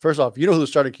 First off, you know who the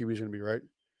starting QB is going to be, right?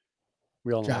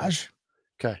 We all know. Josh.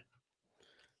 That. Okay.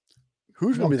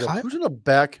 Who's going to be there? Who's going to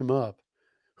back him up?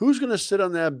 Who's going to sit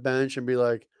on that bench and be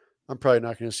like, I'm probably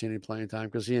not going to see any playing time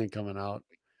because he ain't coming out.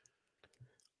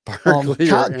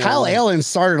 Kyle Allen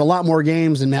started a lot more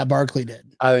games than Matt Barkley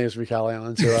did. I think it's going to be Kyle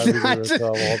Allen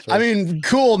too. I mean,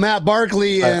 cool, Matt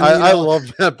Barkley. And, I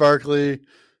love Matt Barkley.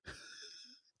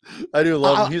 I do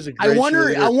love him. He's a great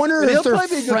cheerleader. I wonder if their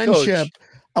friendship.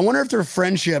 I wonder if their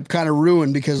friendship kind of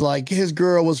ruined because like his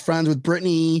girl was friends with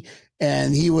Brittany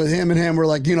and him were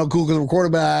like, cool because we're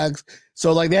quarterbacks.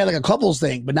 So like they had like a couples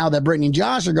thing, but now that Brittany and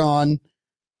Josh are gone,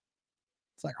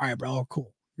 it's like, all right, bro,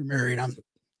 cool. You're married. I'm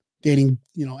dating,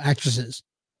 actresses.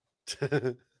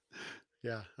 Yeah,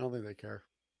 I don't think they care.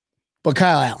 But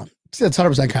Kyle Allen, it's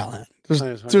 100% Kyle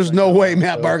Allen. There's no way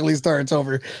Matt Barkley starts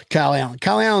over Kyle Allen.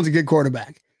 Kyle Allen's a good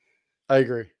quarterback. I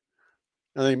agree.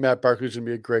 I think Matt Barkley's going to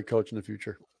be a great coach in the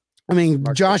future. I mean,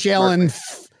 Josh Allen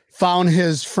found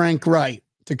his Frank Wright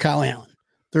to Kyle Allen.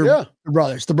 They're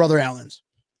brothers, the brother Allens,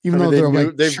 even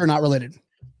though they're sure not related.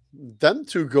 Them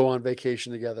two go on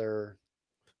vacation together.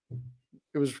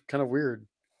 It was kind of weird.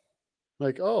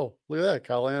 Like, oh, look at that.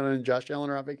 Kyle Allen and Josh Allen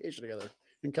are on vacation together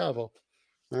in Cabo.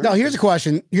 Right. Now, here's a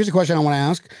question. I want to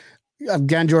ask.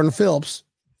 Again, Jordan Phillips,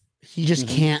 he just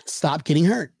can't stop getting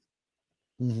hurt.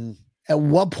 Mm-hmm. At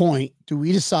what point do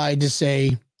we decide to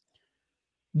say,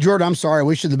 Jordan, I'm sorry, I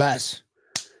wish you the best.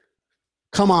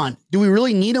 Come on. Do we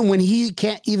really need him when he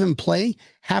can't even play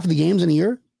half of the games in a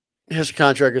year? His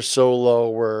contract is so low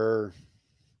where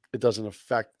it doesn't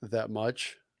affect that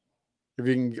much. If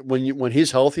you can, when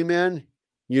he's healthy, man,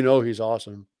 he's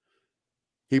awesome.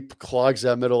 He clogs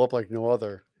that middle up like no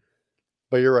other.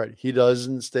 But you're right. He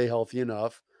doesn't stay healthy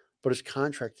enough, but his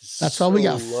contract is That's all we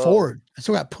got Ford. That's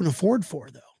what we got putting Ford for,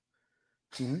 though.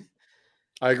 Mm-hmm.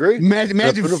 I agree.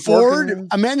 Imagine Ford.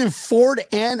 Imagine Ford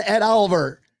and Ed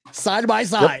Oliver side by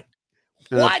side.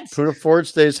 Yep. What? If Ford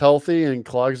stays healthy and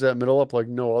clogs that middle up like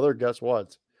no other, guess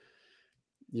what?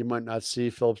 You might not see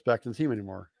Phillips back in the team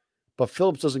anymore. But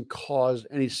Phillips doesn't cause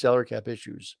any salary cap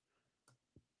issues.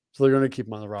 So they're going to keep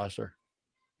him on the roster.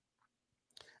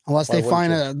 Unless they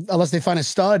find a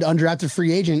stud, undrafted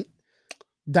free agent,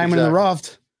 diamond in the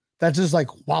rough. That's just like,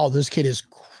 wow, this kid is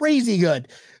crazy good.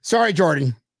 Sorry,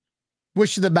 Jordan.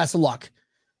 Wish you the best of luck.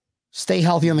 Stay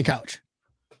healthy on the couch.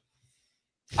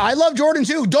 I love Jordan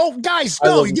too. You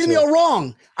get me all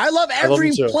wrong. I love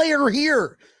every player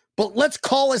here, but let's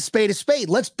call a spade a spade.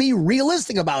 Let's be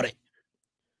realistic about it.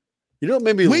 You know what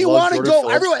made me we want to go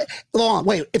everywhere. Hold on,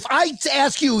 wait. If I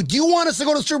ask you, do you want us to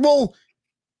go to the Super Bowl?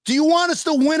 Do you want us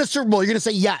to win a Super Bowl? You're going to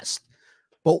say yes.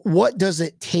 But what does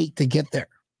it take to get there?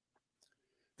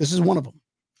 This is one of them.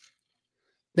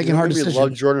 Making hard decisions. I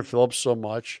love Jordan Phillips so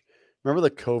much. Remember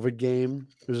the COVID game?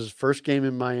 It was his first game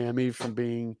in Miami from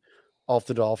being off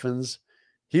the Dolphins.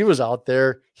 He was out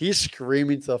there. He's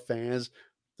screaming to the fans.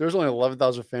 There was only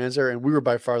 11,000 fans there, and we were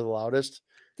by far the loudest.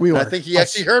 I think he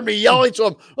actually heard me yelling to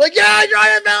him, like, yeah,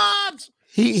 Jordan Phillips!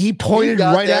 He pointed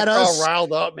right at us.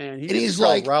 Riled up, man. He's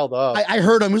like, riled up. I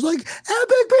heard him. He was like,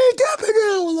 epic beat, epic.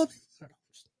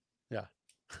 Yeah.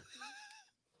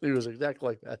 He was exactly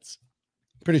like that.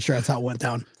 Pretty sure that's how it went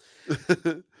down.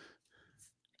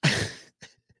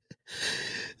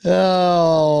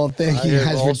 Oh, thank I you have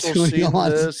guys also for tuning seen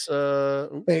on. this.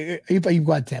 Wait, you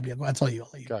go ahead, Tab. I'll tell you. I'll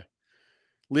let you. Okay.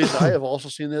 Lisa, I have also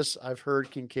seen this. I've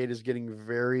heard Kincaid is getting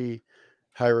very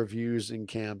high reviews in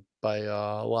camp by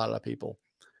a lot of people.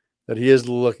 That he is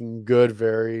looking good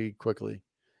very quickly.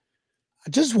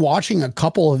 Just watching a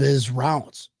couple of his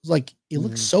rounds, it's like he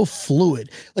looks so fluid.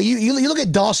 Like you look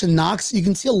at Dawson Knox, you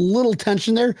can see a little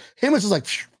tension there. Him is just like,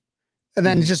 and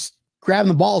then just grabbing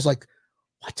the ball is like,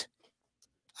 what?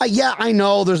 Yeah, I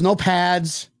know there's no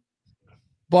pads,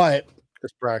 but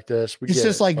It's practice. it's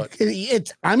just like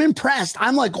it's. I'm impressed.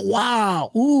 I'm like,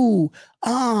 wow, ooh,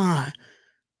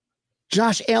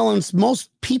 Josh Allen's most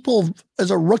people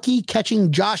as a rookie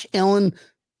catching Josh Allen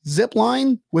zip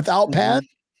line without pad.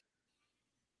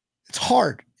 It's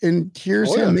hard. And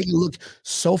here's him making it look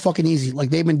so fucking easy. Like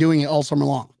they've been doing it all summer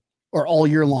long or all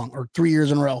year long or 3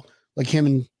 years in a row, like him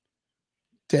and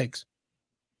Diggs.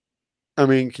 I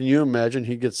mean, can you imagine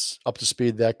he gets up to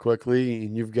speed that quickly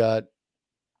and you've got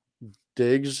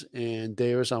Diggs and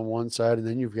Davis on one side, and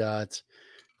then you've got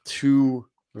two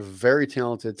very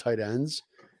talented tight ends.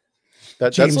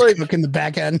 James that's like Cook in the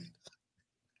back end.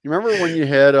 You remember when you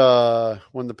had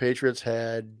when the Patriots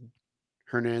had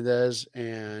Hernandez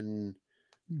and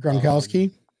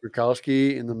Gronkowski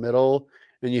in the middle,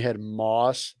 and you had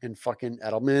Moss and fucking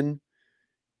Edelman.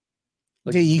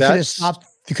 Like you could have stopped.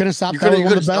 You couldn't stop. You could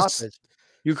have stopped it.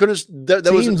 You could have.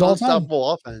 That was an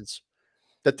unstoppable offense.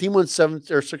 That team went 7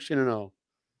 or 16-0.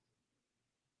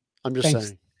 I'm just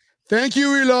saying. Thank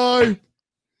you, Eli.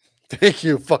 Thank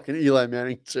you, fucking Eli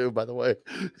Manning, too, by the way.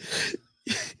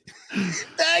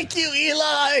 Thank you,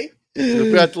 Eli.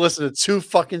 We have to listen to 2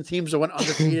 fucking teams that went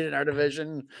undefeated in our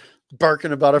division,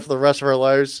 barking about it for the rest of our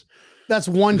lives. That's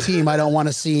one team I don't want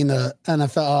to see in the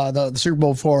NFL, the Super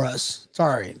Bowl for us.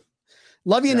 Sorry.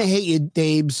 Love you and I hate you,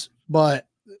 Dabes, but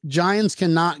Giants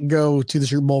cannot go to the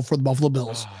Super Bowl for the Buffalo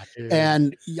Bills.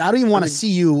 And I don't even want to see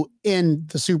you in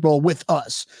the Super Bowl with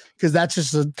us because that's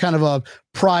just a kind of a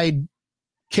pride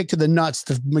kick to the nuts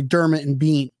to McDermott and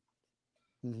Bean.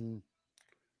 Dude,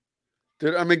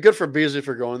 I mean, good for Beasley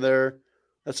for going there.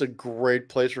 That's a great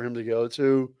place for him to go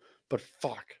to, but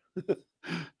fuck.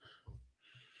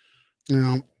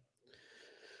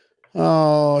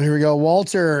 Oh, here we go.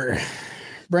 Walter.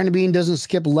 Brandon Bean doesn't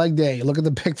skip leg day. Look at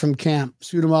the pic from camp.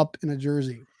 Suit him up in a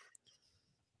jersey.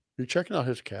 You're checking out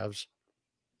his calves.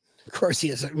 Of course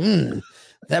he is.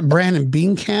 That Brandon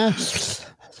Bean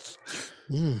calf.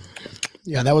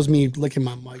 Yeah, that was me licking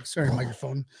my mic. Sorry,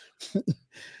 microphone.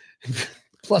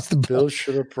 Plus the Bill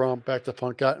should have prompt back to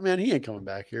punt guy. Man, he ain't coming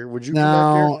back here. Would you?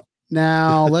 No,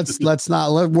 let's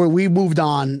not. We moved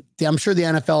on. I'm sure the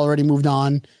NFL already moved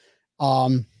on.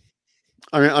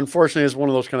 I mean, unfortunately, it's one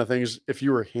of those kind of things. If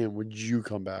you were him, would you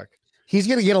come back? He's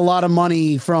going to get a lot of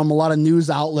money from a lot of news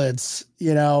outlets.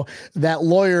 You know, that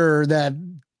lawyer that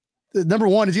number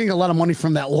one is getting a lot of money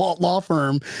from that law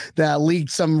firm that leaked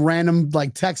some random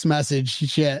like text message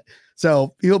shit.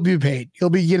 So he'll be paid. He'll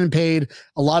be getting paid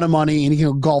a lot of money and he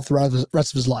can go golf throughout the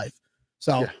rest of his life.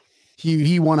 So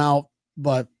he won out,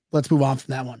 but let's move on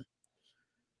from that one.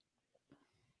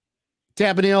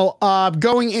 Tapanil,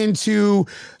 going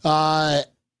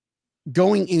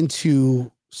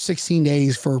into 16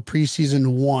 days for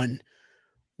preseason 1.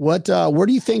 Where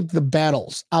do you think the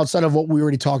battles outside of what we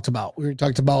already talked about? We already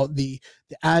talked about the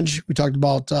edge. We talked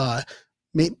about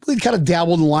we kind of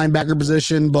dabbled in the linebacker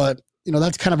position, but you know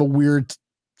that's kind of a weird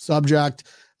subject.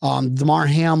 Damar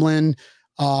Hamlin.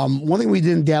 One thing we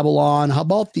didn't dabble on. How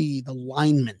about the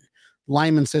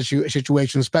lineman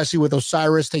situation, especially with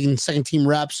Osiris taking second team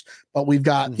reps, but we've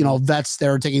got, vets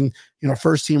there taking,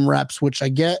 first team reps, which I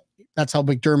get. That's how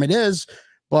McDermott is.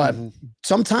 But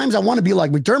sometimes I want to be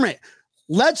like McDermott.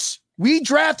 We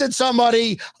drafted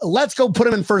somebody. Let's go put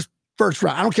him in first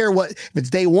round. I don't care if it's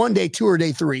day 1, day 2, or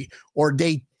day 3, or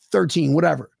day 13,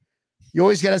 whatever. You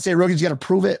always got to say rookies got to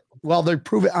prove it. Well, they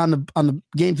prove it on the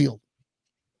game field.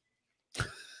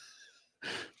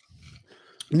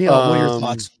 Neil, what are your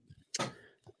thoughts?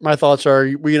 My thoughts are,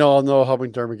 we all know how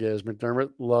McDermott is.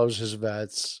 McDermott loves his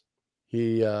vets.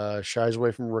 He shies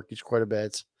away from rookies quite a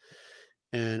bit.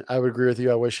 And I would agree with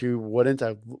you. I wish he wouldn't.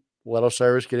 I let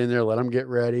Osiris get in there, let him get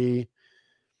ready,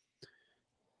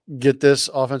 get this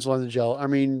offensive line to gel. I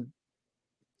mean,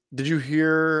 did you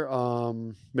hear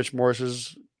Mitch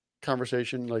Morris's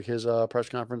conversation, like his press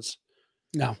conference?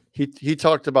 No. He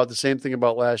talked about the same thing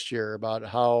about last year, about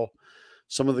how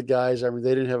some of the guys, I mean,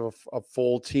 they didn't have a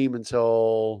full team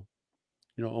until,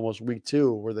 almost week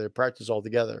 2 where they practiced all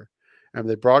together. And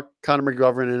they brought Connor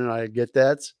McGovern in, and I get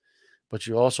that. But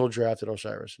you also drafted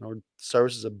Osiris.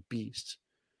 Osiris is a beast.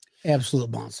 Absolute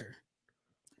monster.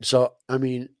 So, I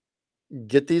mean,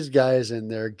 get these guys in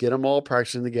there, get them all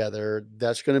practicing together.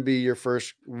 That's going to be your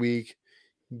first week.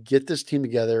 Get this team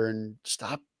together and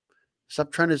stop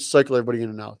trying to cycle everybody in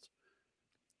and out.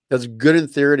 That's good in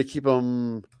theory to keep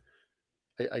them,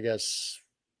 I guess,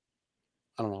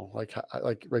 I don't know, like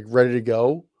ready to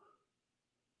go.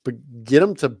 But get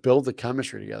them to build the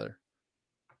chemistry together.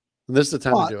 And this is the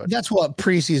time to do it. That's what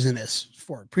preseason is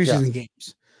for. Preseason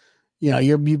games.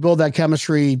 You build that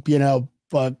chemistry,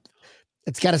 but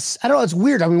it's got to, I don't know. It's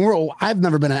weird. I mean, I've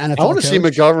never been an NFL I want to coach. see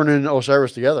McGovern and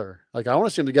Osiris together. Like, I want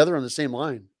to see them together on the same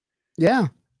line. Yeah.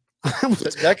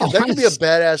 That could be a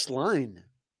badass line.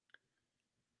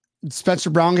 Spencer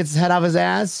Brown gets his head off his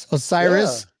ass.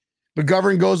 Osiris. Yeah.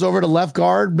 McGovern goes over to left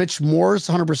guard. Mitch Morse,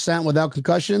 100% without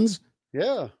concussions.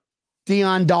 Yeah.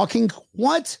 Dion Dawkins.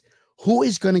 What? Who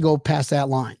is going to go past that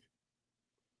line?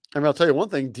 I mean, I'll tell you one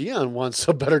thing. Dion wants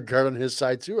a better guard on his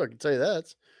side, too. I can tell you that.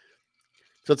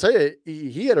 So I'll tell you,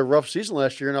 he had a rough season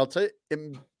last year, and I'll tell you,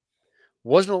 it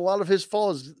wasn't a lot of his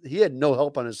fault. He had no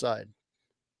help on his side.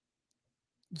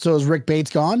 So is Rick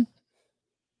Bates gone?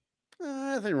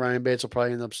 I think Ryan Bates will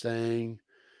probably end up staying.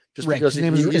 Just Rick. Because his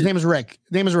name is Rick. His name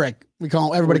is Rick.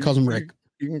 Everybody calls him Rick.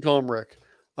 You can call him Rick.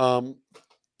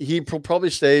 He will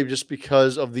probably stay just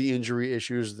because of the injury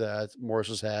issues that Morris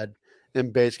has had,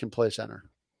 and Bates can play center.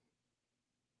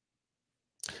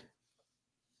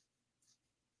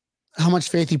 How much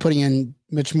faith are you putting in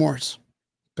Mitch Morse?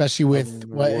 Especially with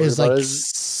what is like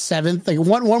seventh, like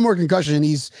one more concussion, and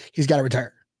he's got to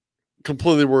retire.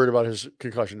 Completely worried about his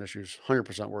concussion issues.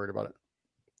 100% worried about it.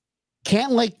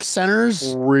 Can't like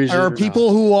centers or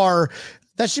people who are,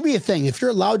 that should be a thing. If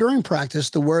you're allowed during practice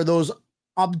to wear those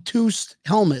obtuse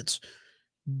helmets,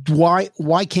 why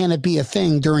can't it be a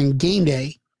thing during game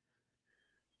day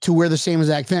to wear the same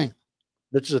exact thing?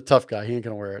 Mitch is a tough guy. He ain't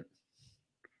gonna wear it.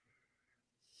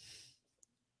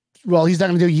 Well, he's not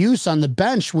gonna do use on the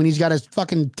bench when he's got his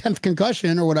fucking 10th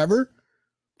concussion or whatever.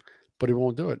 But he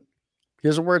won't do it. He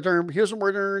doesn't wear it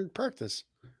during practice.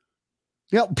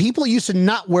 People used to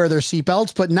not wear their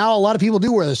seatbelts, but now a lot of people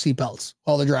do wear their seatbelts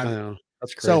while they're driving. I know.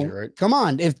 That's crazy, right? Come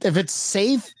on. If it's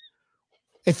safe,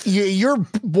 if you're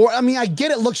bored, I mean, I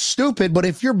get it looks stupid, but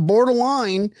if you're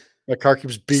borderline, my car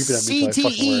keeps beeping at me.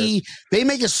 CTE, they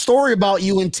make a story about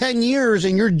you in 10 years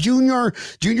and you're junior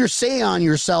say on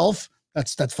yourself.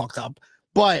 That's fucked up.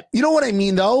 But you know what I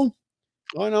mean, though?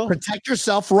 I know. Protect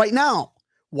yourself right now.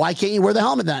 Why can't you wear the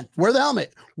helmet then? Wear the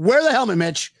helmet. Wear the helmet,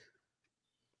 Mitch.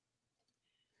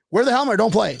 Wear the helmet or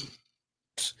don't play.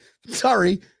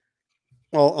 Sorry.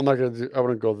 Well, I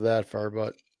wouldn't go that far,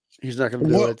 but he's not going to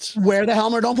do it. Wear the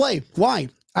helmet or don't play. Why?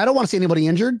 I don't want to see anybody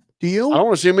injured. Do you? I don't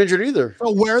want to see him injured either.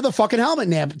 So wear the fucking helmet,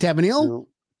 Tabanil. No.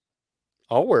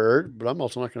 I'll wear it, but I'm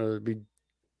also not going to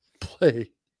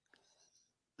play.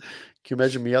 Can you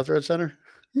imagine me out there at center?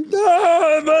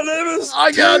 No, my name is.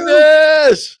 I got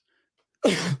this.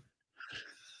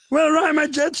 Well, ride my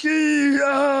jet ski.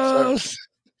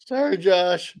 Sorry,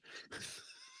 Josh.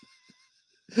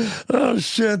 Oh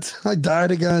shit! I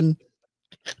died again.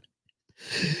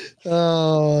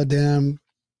 Oh damn!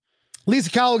 Lisa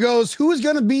Cowell goes. Who is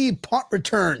going to be punt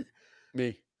return?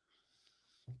 Me.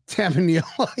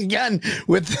 Tabanil again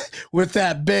with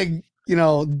that big,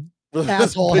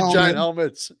 asshole big helmet. giant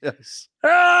helmets. Yes.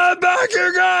 Ah, back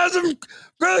here, guys! I'm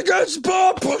gonna get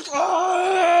spot.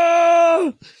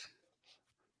 Ah!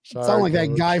 Sound like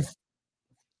that guy.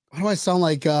 Why do I sound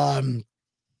like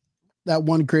that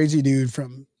one crazy dude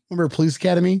from remember Police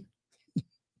Academy?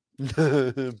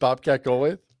 Bobcat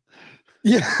Goldthwait?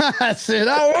 Yeah, that's it.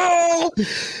 Oh,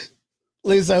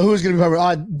 Lisa, who's going to be covered?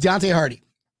 Deontay Hardy,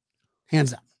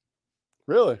 hands down.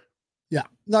 Really? Yeah.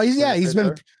 No, he's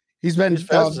been he's fast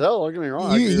as hell. Don't get me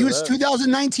wrong. He was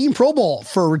 2019 Pro Bowl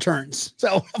for returns,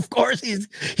 so of course he's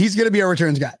going to be a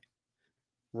returns guy.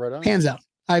 Right on. Hands out.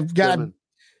 I've got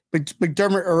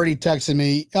McDermott already texted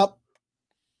me. Yep.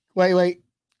 Wait.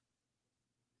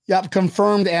 Yep.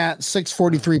 Confirmed at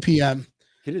 6:43 p.m.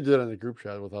 He didn't do it in the group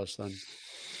chat with us then.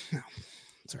 No,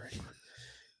 it's all right.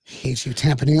 Hate you,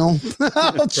 Tabanil.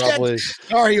 Oh, probably.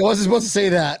 Sorry, I wasn't supposed to say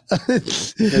that.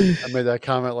 I made that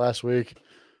comment last week.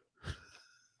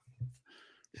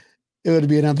 It would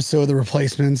be an episode of The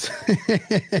Replacements.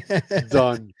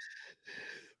 Done.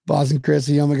 Boston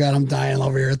Chrissy. Oh my God, I'm dying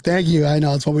over here. Thank you. I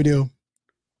know it's what we do.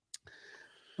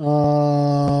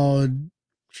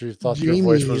 She thought your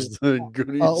voice was the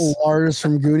Goonies. Lars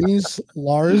from Goonies.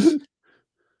 Lars.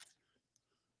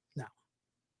 No.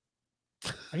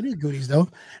 I need Goonies though.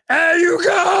 Hey, you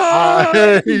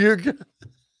guys! You guys!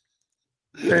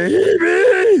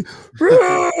 Baby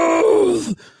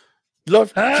Ruth!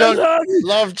 Love Chung!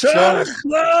 Love Chung!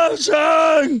 Love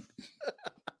Chung!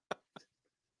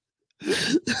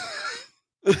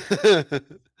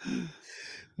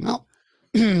 Well,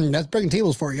 that's breaking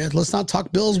tables for you. Let's not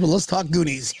talk Bills, but let's talk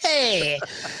Goonies. Hey.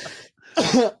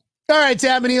 All right,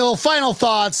 Tabanil, final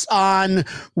thoughts on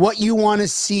what you want to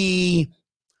see.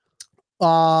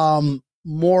 More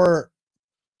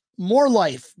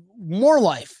life,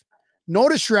 no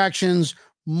distractions,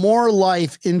 more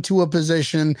life into a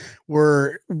position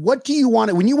where what do you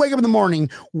want when you wake up in the morning?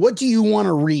 What do you want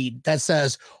to read that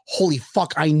says, holy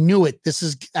fuck, I knew it.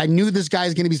 I knew this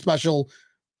guy's going to be special.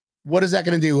 What is that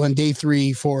going to do on day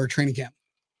 3 for training camp?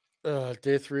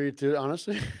 Day 3, dude,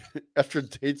 honestly, after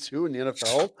day 2 in the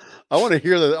NFL, I want to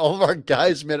hear that all of our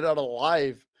guys made it out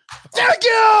alive. Thank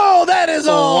you. That is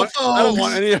all. I don't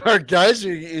want any of our guys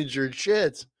getting injured.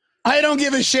 Shit. I don't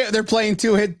give a shit. They're playing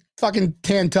 2-hit fucking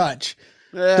 10 touch.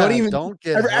 Yeah, don't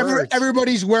get hurt.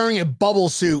 Everybody's wearing a bubble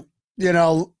suit,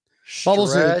 bubble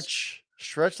suits.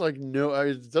 Stretch like no,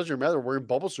 it doesn't matter. We're wearing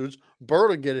bubble suits. Bird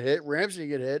will get hit. Ramsey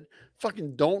get hit.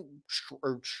 Fucking don't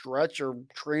stretch or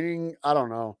training. I don't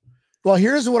know. Well,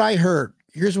 here's what I heard.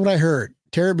 Terry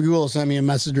Bagula sent me a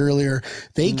message earlier.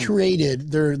 They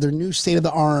created their new state of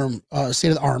the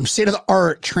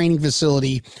art training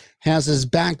facility. Has this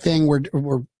back thing where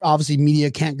obviously media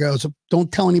can't go, so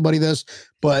don't tell anybody this.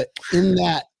 But in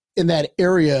that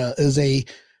area is a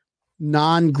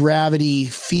non-gravity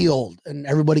field, and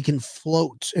everybody can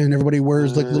float, and everybody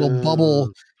wears like a little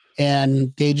bubble,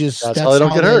 and that's how they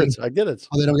don't get hurt. I get it.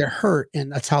 How they don't get hurt,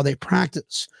 and that's how they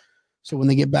practice. So when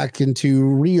they get back into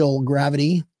real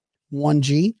gravity,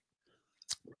 1G,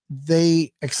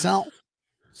 they excel.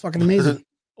 It's fucking amazing.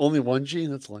 Only 1G?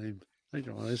 That's lame.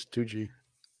 It's 2G.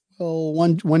 Well,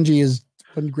 1G is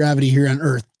one gravity here on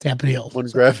Earth, Tabanil. One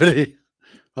gravity.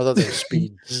 I thought that was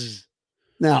speed.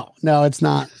 No, it's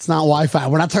not. It's not Wi-Fi.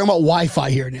 We're not talking about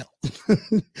Wi-Fi here, Neil.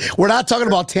 We're not talking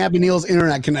about Tabanil's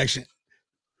internet connection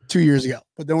 2 years ago.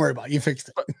 But don't worry about it. You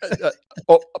fixed it.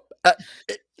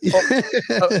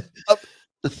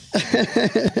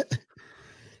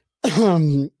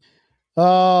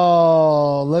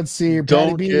 Let's see.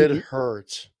 Don't get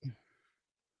hurt.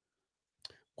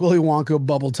 Willy Wonka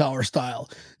bubble tower style.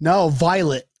 No,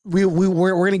 Violet.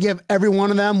 We're gonna give every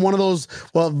one of them one of those.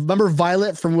 Well, remember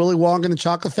Violet from Willy Wonka and the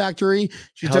Chocolate Factory?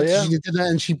 She did that,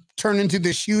 and she turned into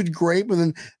this huge grape, and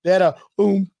then they had a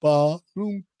oompa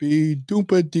loompi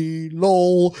doompa dee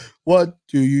lol. What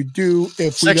do you do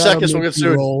if 6 seconds? We'll get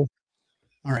sued. All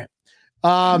right.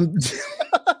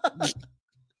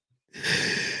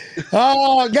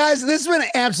 Oh, guys, this has been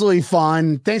absolutely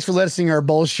fun. Thanks for listening to our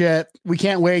bullshit. We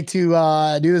can't wait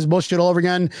to do this bullshit all over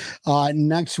again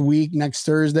next week, next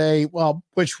Thursday. Well,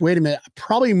 wait a minute, I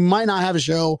probably might not have a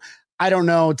show. I don't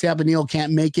know. Tabanil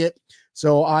can't make it,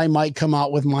 so I might come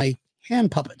out with my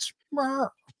hand puppets.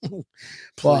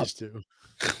 Please do.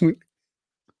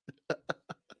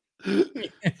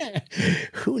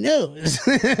 Who knows?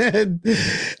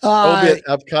 I'll be at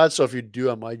Epcot, so if you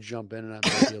do, I might jump in and I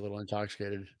might be a little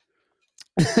intoxicated.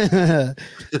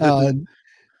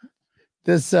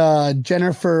 This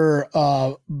Jennifer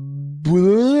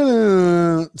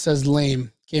says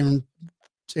lame. Can't even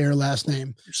say her last name.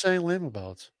 What are you saying lame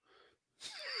about?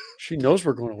 She knows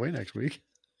we're going away next week.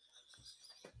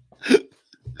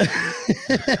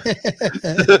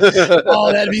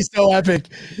 Oh, that'd be so epic.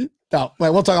 No, wait,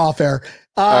 we'll talk off air.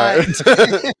 Right.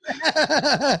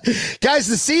 Guys,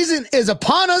 the season is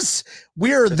upon us.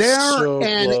 We're there, so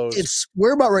and close.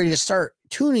 we're about ready to start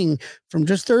tuning from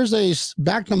just Thursdays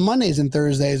back to Mondays and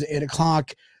Thursdays at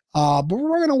 8:00. But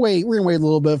we're gonna wait. We're gonna wait a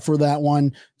little bit for that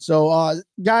one. So,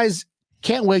 guys,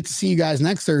 can't wait to see you guys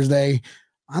next Thursday.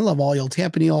 I love all y'all.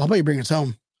 Tabanil, how about you bring us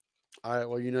home? All right.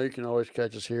 Well, you can always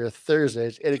catch us here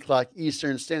Thursdays, 8:00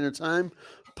 Eastern Standard Time.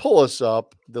 Pull us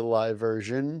up the live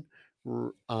version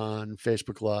on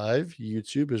Facebook Live,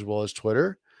 YouTube, as well as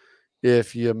Twitter.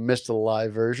 If you missed the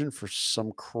live version for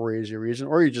some crazy reason,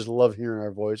 or you just love hearing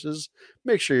our voices,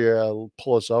 make sure you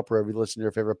pull us up wherever you listen to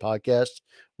your favorite podcast,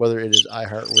 whether it is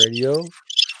iHeartRadio.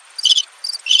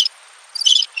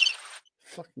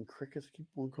 Fucking crickets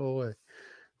won't go away.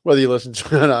 Whether you listen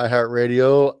to it on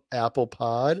iHeartRadio, Apple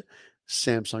Pod,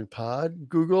 Samsung Pod,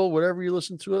 Google, whatever you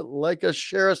listen to it, like us,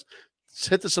 share us,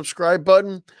 hit the subscribe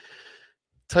button.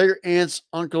 Tell your aunts,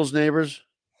 uncles, neighbors.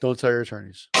 Don't tell your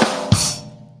attorneys.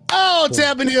 Oh,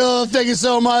 Tabanil, thank you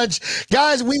so much.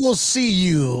 Guys, we will see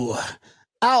you.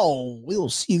 We will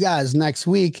see you guys next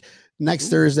week, next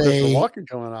Thursday. Walker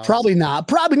coming out. Probably not.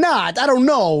 I don't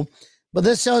know. But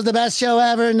this show is the best show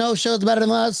ever. No show's better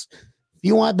than us. If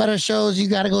you want better shows, you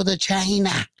got to go to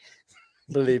China.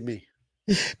 Believe me.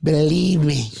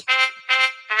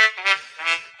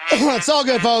 It's all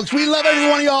good, folks. We love every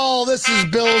one of y'all. This is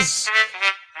Bill's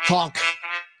Talk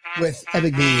with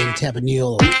Epic B and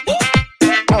Tapanil.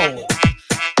 Oh.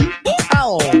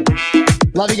 Oh.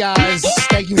 Love you guys.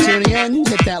 Thank you for tuning in.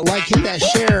 Hit that like, hit that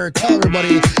share. Tell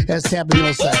everybody, as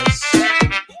Tapanil says.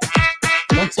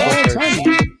 Don't tell them.